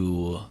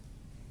to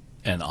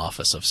an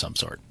office of some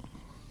sort.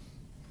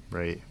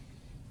 Right.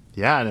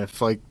 Yeah, and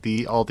if, like,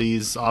 all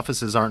these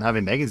offices aren't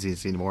having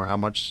magazines anymore, how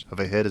much of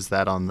a hit is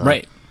that on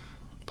the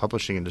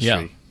publishing industry?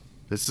 Yeah.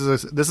 This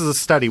is a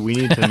study we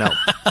need to know.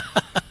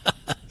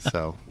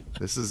 So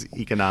this is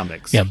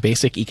economics. Yeah,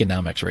 basic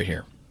economics right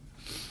here.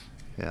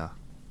 Yeah.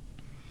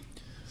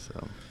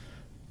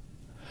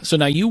 So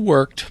now, you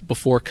worked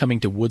before coming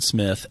to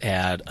Woodsmith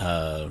at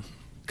a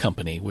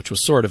company which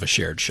was sort of a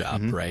shared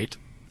shop, right?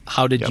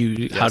 How did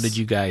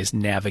you guys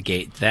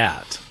navigate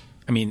that?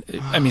 I mean,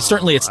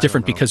 certainly it's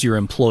different because you're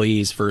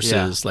employees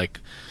versus like,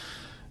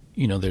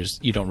 you know,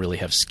 you don't really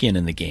have skin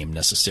in the game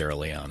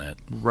necessarily on it.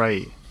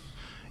 Right.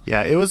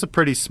 Yeah, it was a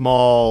pretty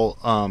small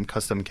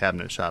custom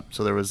cabinet shop.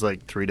 So there was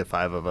like 3 to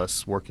 5 of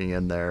us working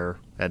in there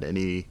at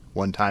any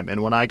one time.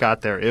 And when I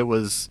got there, it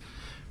was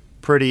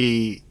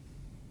pretty,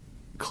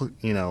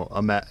 you know,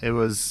 it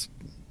was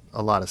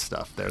a lot of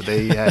stuff there.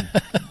 They had,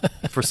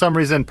 for some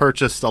reason,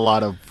 purchased a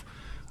lot of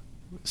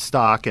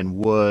stock and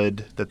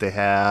wood that they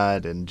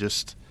had, and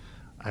just,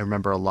 I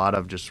remember a lot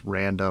of just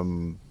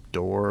random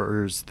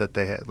doors that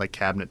they had, like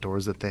cabinet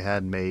doors that they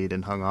had made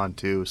and hung on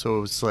to. So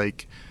it was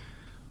like,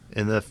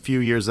 in the few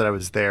years that I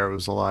was there, it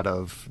was a lot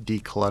of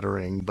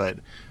decluttering. But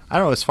I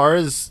don't know, as far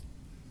as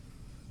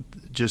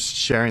just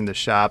sharing the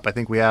shop, I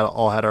think we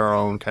all had our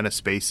own kind of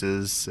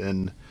spaces,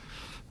 and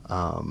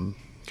kind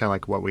of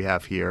like what we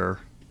have here,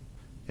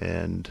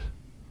 and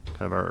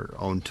kind of our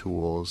own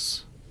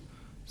tools.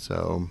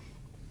 So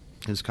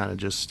it was kind of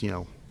just, you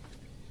know,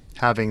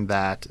 having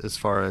that as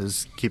far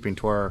as keeping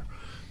to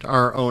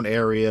our own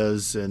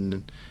areas.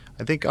 And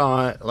I think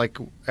like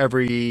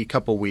every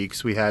couple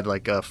weeks we had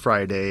like a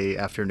Friday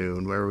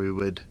afternoon where we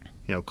would,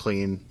 you know,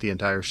 clean the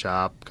entire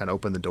shop, kind of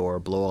open the door,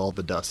 blow all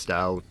the dust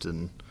out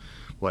and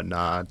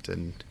whatnot,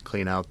 and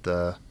clean out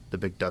the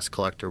big dust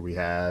collector we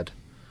had.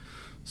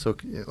 So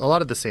a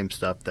lot of the same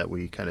stuff that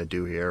we kind of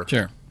do here.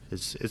 Sure.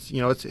 It's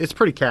you know, it's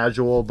pretty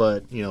casual,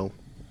 but, you know,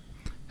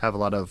 have a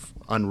lot of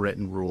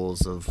unwritten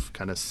rules of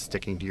kind of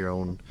sticking to your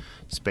own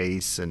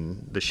space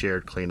and the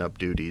shared cleanup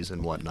duties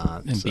and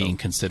whatnot. And being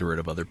considerate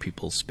of other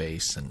people's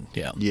space. And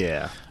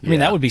yeah. I mean,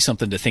 that would be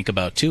something to think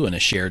about too in a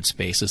shared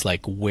space, is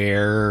like,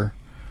 where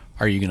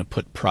are you going to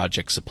put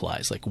project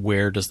supplies? Like,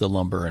 where does the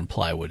lumber and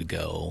plywood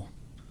go?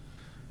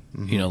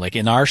 You know, like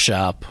in our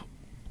shop,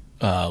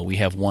 we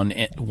have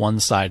one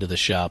side of the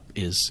shop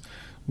is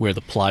where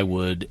the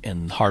plywood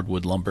and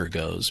hardwood lumber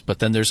goes, but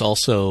then there's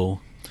also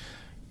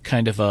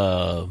kind of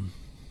a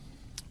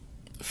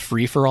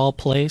free-for-all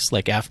place.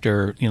 Like,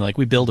 after, you know, like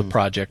we build a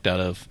project out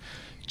of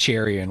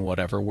cherry and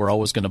whatever, we're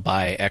always going to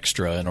buy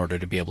extra in order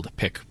to be able to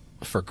pick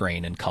for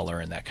grain and color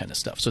and that kind of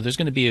stuff. So there's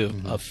going to be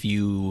a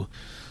few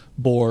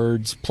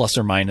boards, plus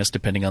or minus,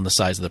 depending on the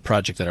size of the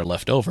project, that are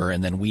left over,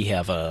 and then we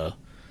have a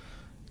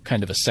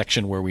kind of a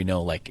section where we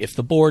know, like, if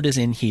the board is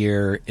in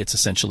here, it's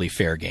essentially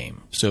fair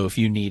game. So if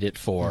you need it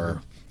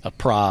for a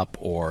prop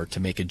or to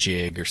make a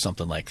jig or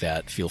something like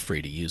that, feel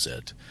free to use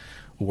it.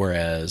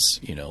 Whereas,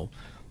 you know,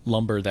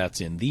 lumber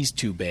that's in these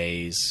 2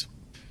 bays,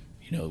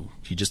 you know,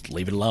 you just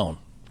leave it alone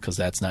because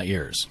that's not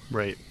yours.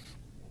 Right.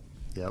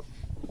 Yep.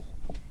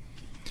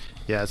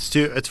 Yeah,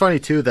 it's funny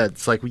too that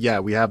it's like, yeah,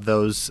 we have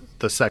the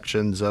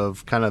sections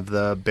of kind of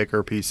the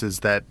bigger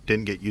pieces that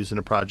didn't get used in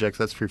a project,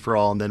 that's free for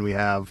all, and then we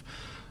have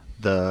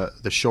the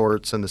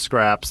shorts and the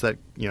scraps that,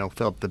 you know,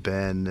 fill up the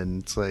bin,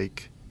 and it's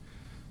like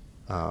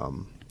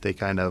they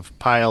kind of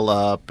pile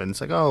up, and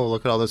it's like, oh,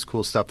 look at all this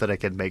cool stuff that I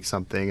could make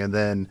something. And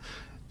then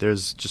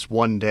there's just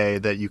one day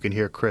that you can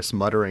hear Chris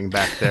muttering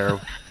back there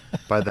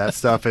by that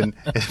stuff, and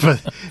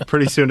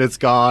pretty soon it's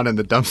gone and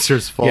the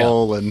dumpster's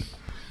full, and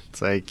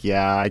It's like,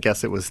 yeah, I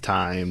guess it was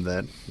time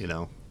that,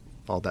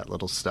 all that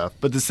little stuff.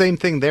 But the same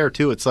thing there,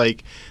 too. It's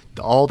like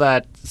all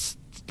that,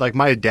 like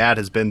my dad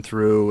has been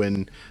through,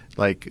 and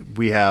like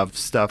we have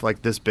stuff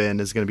like this bin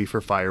is going to be for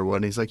firewood.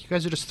 And he's like, you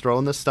guys are just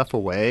throwing this stuff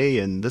away,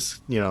 and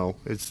this,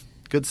 it's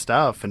good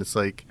stuff. And it's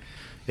like,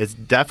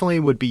 it definitely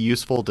would be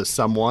useful to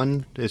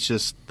someone. It's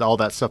just all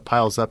that stuff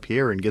piles up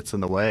here and gets in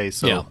the way.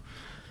 So Yeah.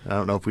 I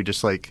don't know if we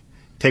just like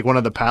take one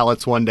of the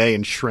pallets one day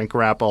and shrink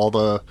wrap all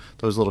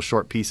those little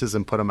short pieces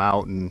and put them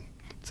out and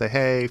say,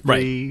 hey,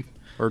 free. Right.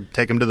 Or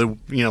take them to the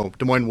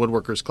Des Moines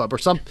Woodworkers Club or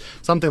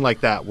something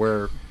like that,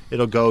 where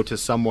it'll go to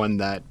someone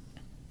that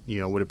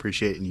would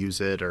appreciate and use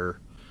it.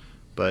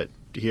 But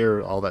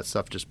here all that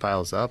stuff just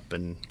piles up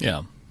and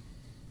Yeah.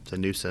 it's a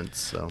nuisance.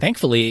 So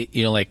Thankfully,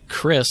 like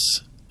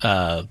Chris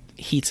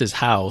heats his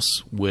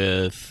house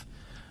with,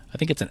 I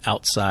think it's an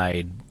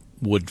outside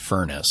wood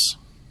furnace.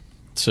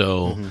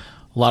 So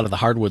a lot of the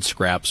hardwood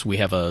scraps, we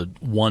have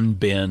one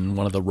bin,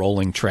 one of the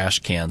rolling trash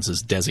cans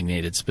is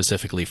designated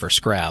specifically for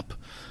scrap.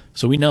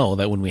 So we know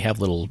that when we have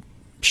little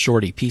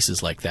shorty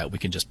pieces like that, we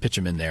can just pitch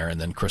them in there, and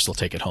then Chris will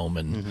take it home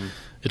and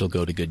it'll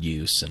go to good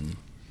use. And,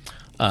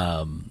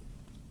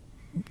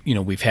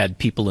 we've had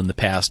people in the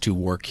past who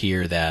work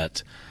here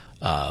that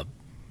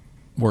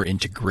were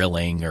into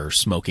grilling or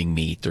smoking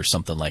meat or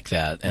something like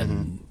that.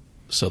 And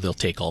so they'll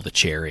take all the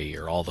cherry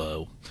or all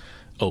the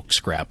oak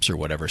scraps or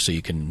whatever, so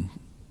you can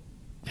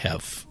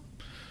have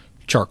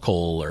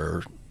charcoal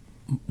or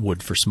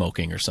wood for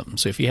smoking or something.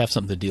 So if you have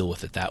something to deal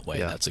with it that way,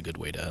 that's a good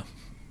way to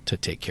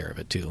take care of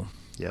it too.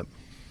 Yep,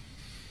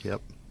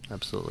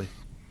 absolutely.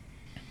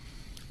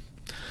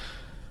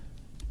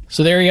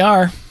 So there you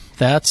are.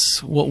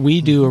 That's what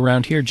we do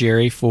around here,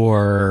 Jerry,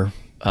 for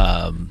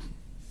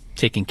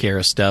taking care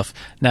of stuff.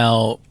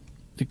 Now,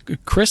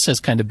 Chris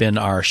has kind of been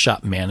our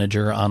shop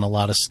manager on a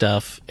lot of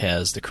stuff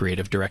as the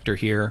creative director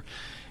here.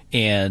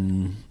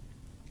 And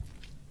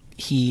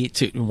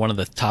one of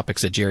the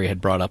topics that Jerry had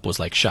brought up was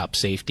like shop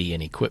safety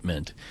and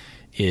equipment.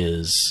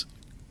 Is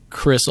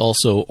Chris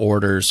also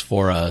orders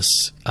for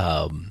us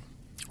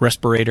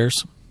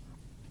respirators,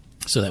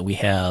 so that we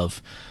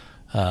have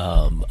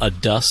a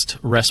dust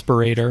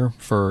respirator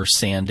for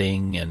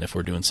sanding, and if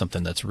we're doing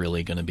something that's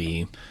really going to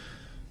be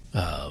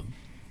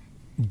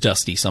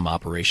dusty, some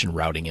operation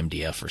routing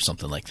MDF or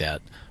something like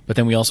that. But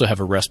then we also have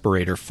a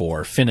respirator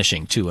for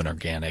finishing too, an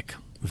organic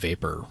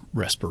vapor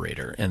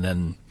respirator, and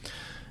then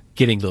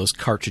getting those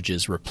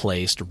cartridges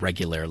replaced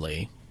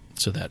regularly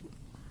so that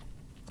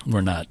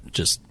we're not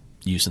just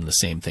using the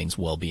same things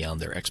well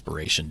beyond their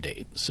expiration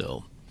date.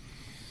 So,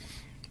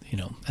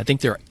 I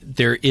think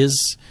there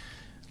is,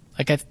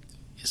 like,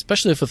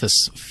 especially if with a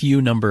few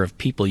number of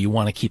people, you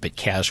want to keep it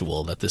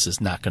casual, that this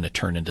is not going to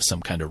turn into some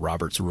kind of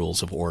Robert's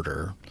Rules of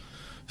Order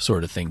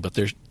sort of thing. But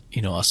there's,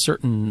 a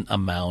certain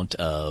amount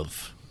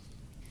of,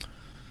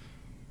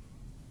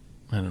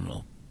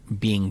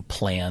 being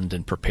planned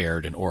and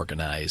prepared and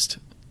organized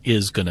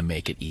is going to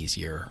make it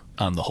easier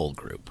on the whole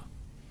group.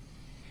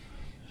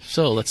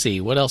 So let's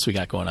see, what else we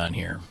got going on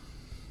here?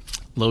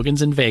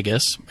 Logan's in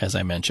Vegas, as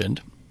I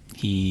mentioned.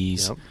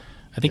 He's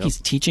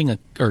teaching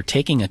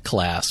taking a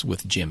class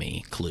with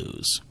Jimmy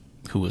Clues,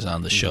 who was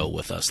on the show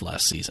with us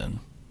last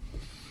season.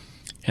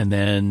 And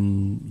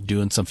then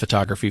doing some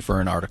photography for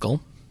an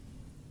article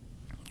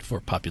for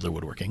Popular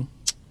Woodworking.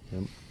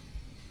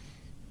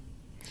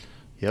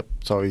 Yep.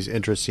 It's always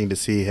interesting to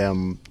see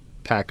him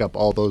pack up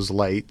all those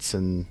lights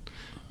and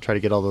try to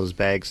get all those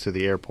bags to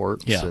the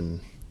airports. Yeah.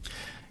 And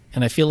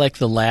I feel like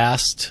the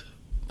last,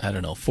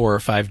 4 or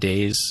 5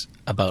 days,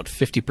 about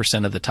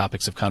 50% of the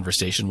topics of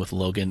conversation with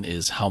Logan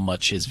is how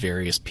much his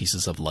various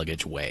pieces of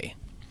luggage weigh.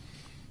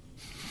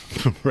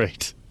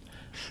 Right.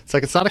 It's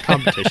like, it's not a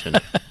competition.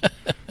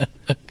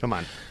 Come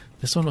on.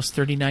 This one was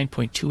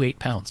 39.28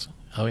 pounds.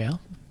 Oh, yeah?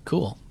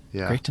 Cool.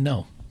 Yeah. Great to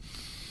know.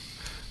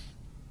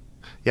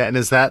 Yeah, and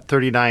is that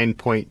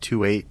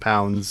 39.28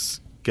 pounds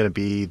going to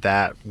be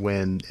that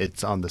when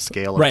it's on the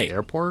scale at the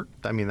airport?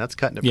 I mean, that's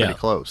cutting it pretty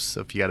close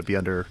if you got to be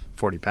under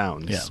 40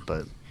 pounds. Yeah.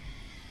 But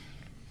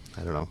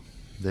I don't know.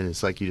 Then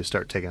it's like you just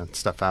start taking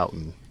stuff out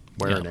and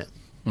wearing it,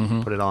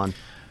 put it on.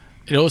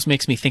 It always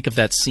makes me think of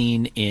that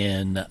scene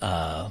in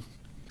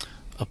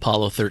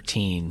Apollo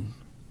 13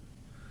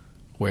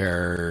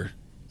 where,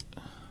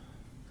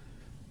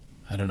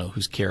 I don't know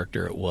whose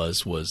character it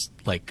was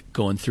like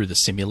going through the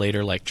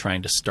simulator, like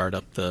trying to start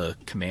up the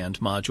command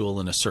module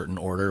in a certain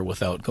order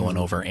without going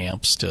over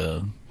amps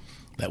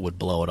that would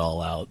blow it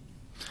all out.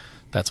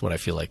 That's what I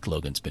feel like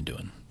Logan's been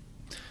doing,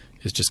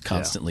 is just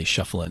constantly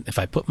shuffling. If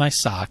I put my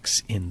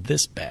socks in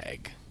this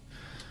bag,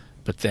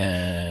 but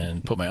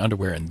then put my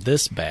underwear in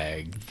this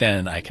bag,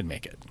 then I can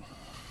make it.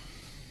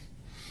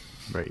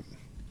 Right.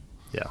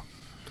 Yeah.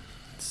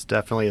 It's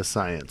definitely a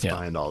science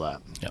behind all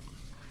that. Yep.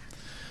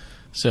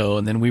 So,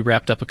 and then we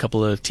wrapped up a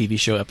couple of TV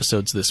show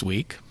episodes this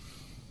week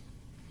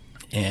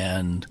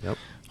and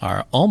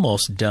are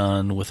almost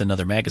done with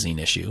another magazine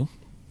issue,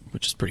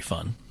 which is pretty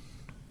fun.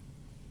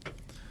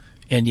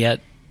 And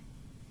yet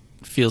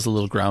feels a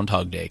little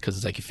Groundhog Day, because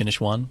it's like you finish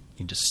one,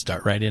 you just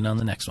start right in on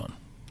the next one.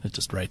 It's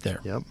just right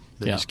there. Yep.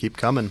 They Yeah. just keep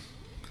coming.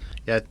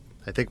 Yeah,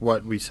 I think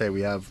what we say,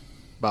 we have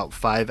about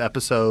 5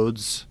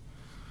 episodes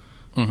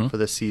for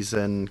the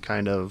season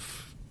kind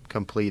of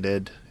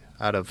completed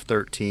out of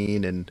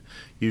 13, and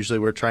usually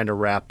we're trying to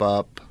wrap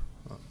up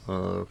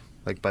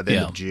like by the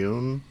end of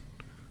June,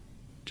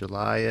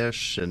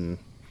 July-ish, and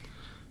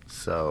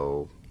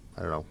so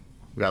I don't know.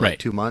 We got like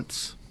 2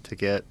 months to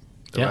get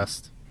the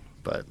rest,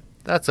 but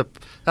that's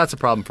a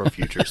problem for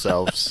future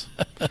selves,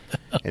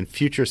 and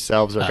future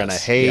selves are going to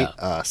hate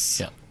us.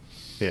 Yeah.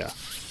 Yeah.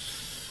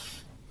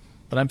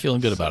 But I'm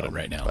feeling good about it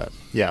right now. But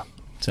yeah.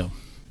 So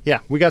Yeah,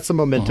 we got some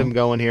momentum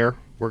going here.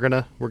 We're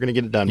gonna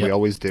get it done. Yep. We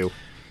always do.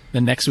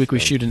 then next week we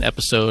shoot an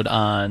episode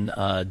on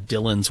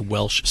Dylan's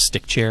Welsh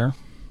stick chair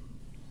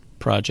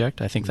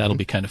project. I think that'll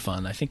be kind of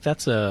fun. I think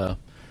there's a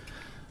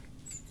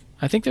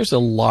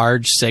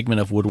large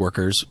segment of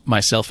woodworkers,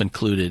 myself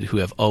included, who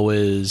have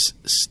always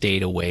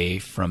stayed away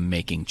from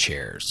making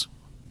chairs.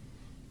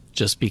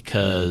 Just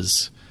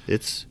because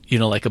It's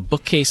like a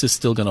bookcase is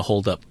still going to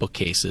hold up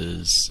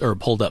bookcases or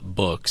hold up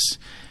books,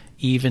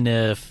 even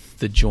if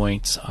the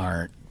joints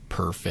aren't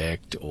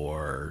perfect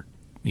or,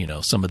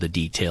 some of the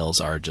details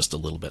are just a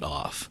little bit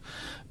off.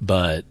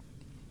 But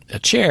a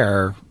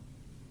chair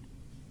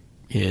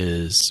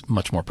is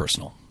much more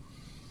personal.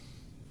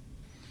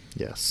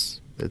 yes.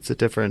 It's a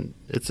different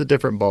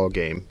ball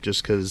game,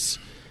 just because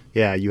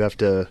you have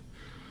to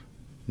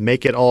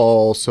make it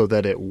all so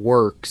that it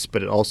works,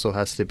 but it also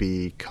has to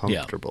be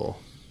comfortable,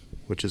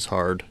 which is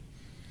hard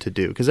to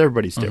do because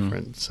everybody's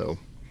different. So,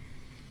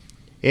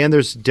 and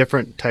there's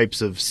different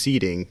types of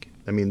seating.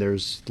 I mean,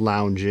 there's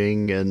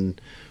lounging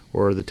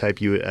or the type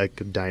like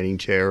a dining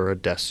chair or a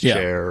desk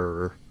chair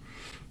or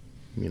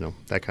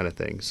that kind of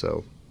thing.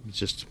 So it's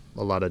just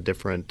a lot of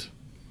different.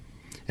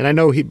 And I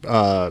know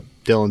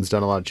Dylan's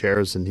done a lot of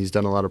chairs and he's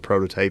done a lot of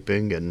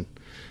prototyping, and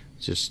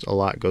just a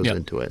lot goes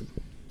into it.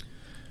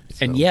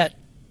 So. And yet,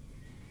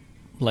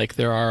 like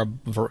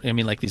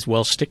like these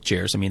Welsh stick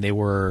chairs, they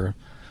were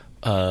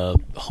a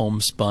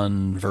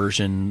homespun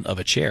version of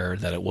a chair,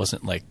 that it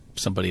wasn't like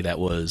somebody that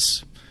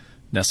was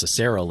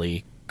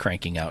necessarily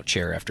cranking out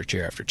chair after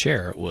chair after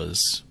chair. It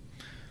was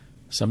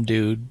some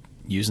dude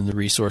using the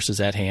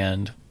resources at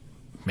hand,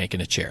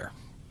 making a chair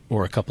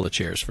or a couple of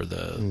chairs for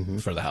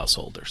the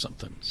household or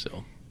something.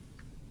 So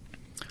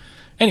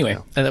anyway,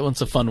 that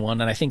one's a fun one.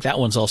 And I think that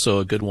one's also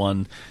a good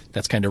one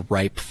that's kind of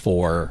ripe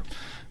for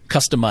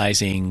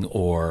customizing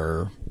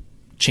or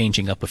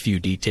changing up a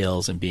few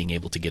details and being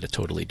able to get a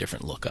totally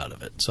different look out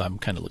of it. So I'm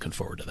kind of looking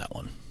forward to that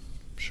one.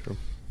 Sure.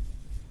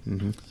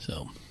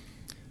 So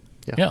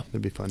yeah,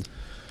 it'd be fun.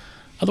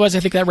 Otherwise, I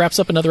think that wraps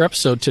up another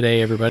episode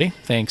today, everybody.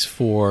 Thanks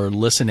for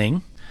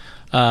listening.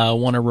 I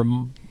want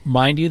to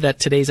remind you that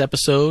today's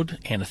episode,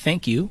 and a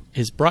thank you,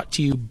 is brought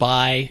to you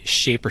by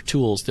Shaper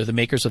Tools. They're the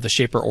makers of the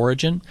Shaper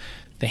Origin,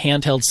 the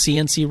handheld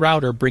CNC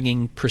router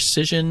bringing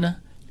precision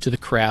to the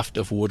craft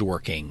of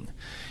woodworking.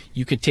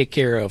 You can take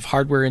care of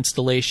hardware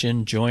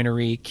installation,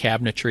 joinery,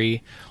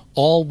 cabinetry,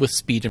 all with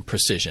speed and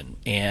precision.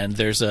 And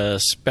there's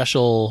a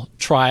special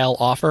trial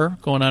offer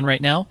going on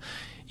right now.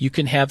 You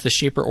can have the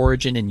Shaper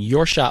Origin in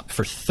your shop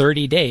for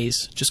 30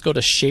 days. Just go to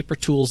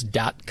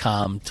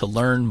shapertools.com to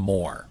learn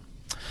more.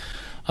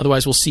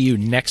 Otherwise, we'll see you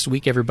next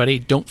week, everybody.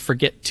 Don't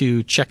forget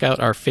to check out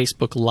our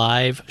Facebook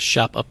Live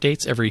shop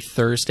updates every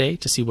Thursday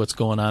to see what's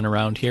going on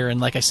around here. And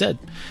like I said,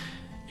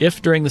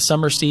 if during the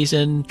summer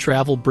season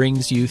travel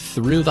brings you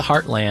through the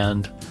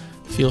heartland,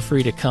 feel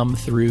free to come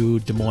through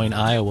Des Moines,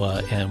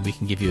 Iowa, and we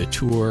can give you a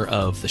tour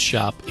of the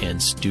shop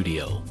and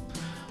studio.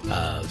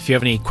 If you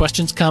have any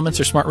questions, comments,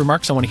 or smart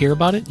remarks, I want to hear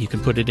about it. You can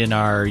put it in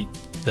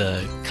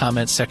the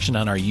comments section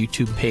on our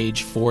YouTube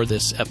page for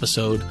this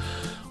episode,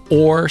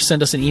 or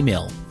send us an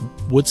email,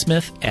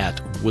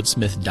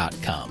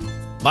 woodsmith@woodsmith.com.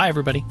 Bye,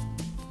 everybody.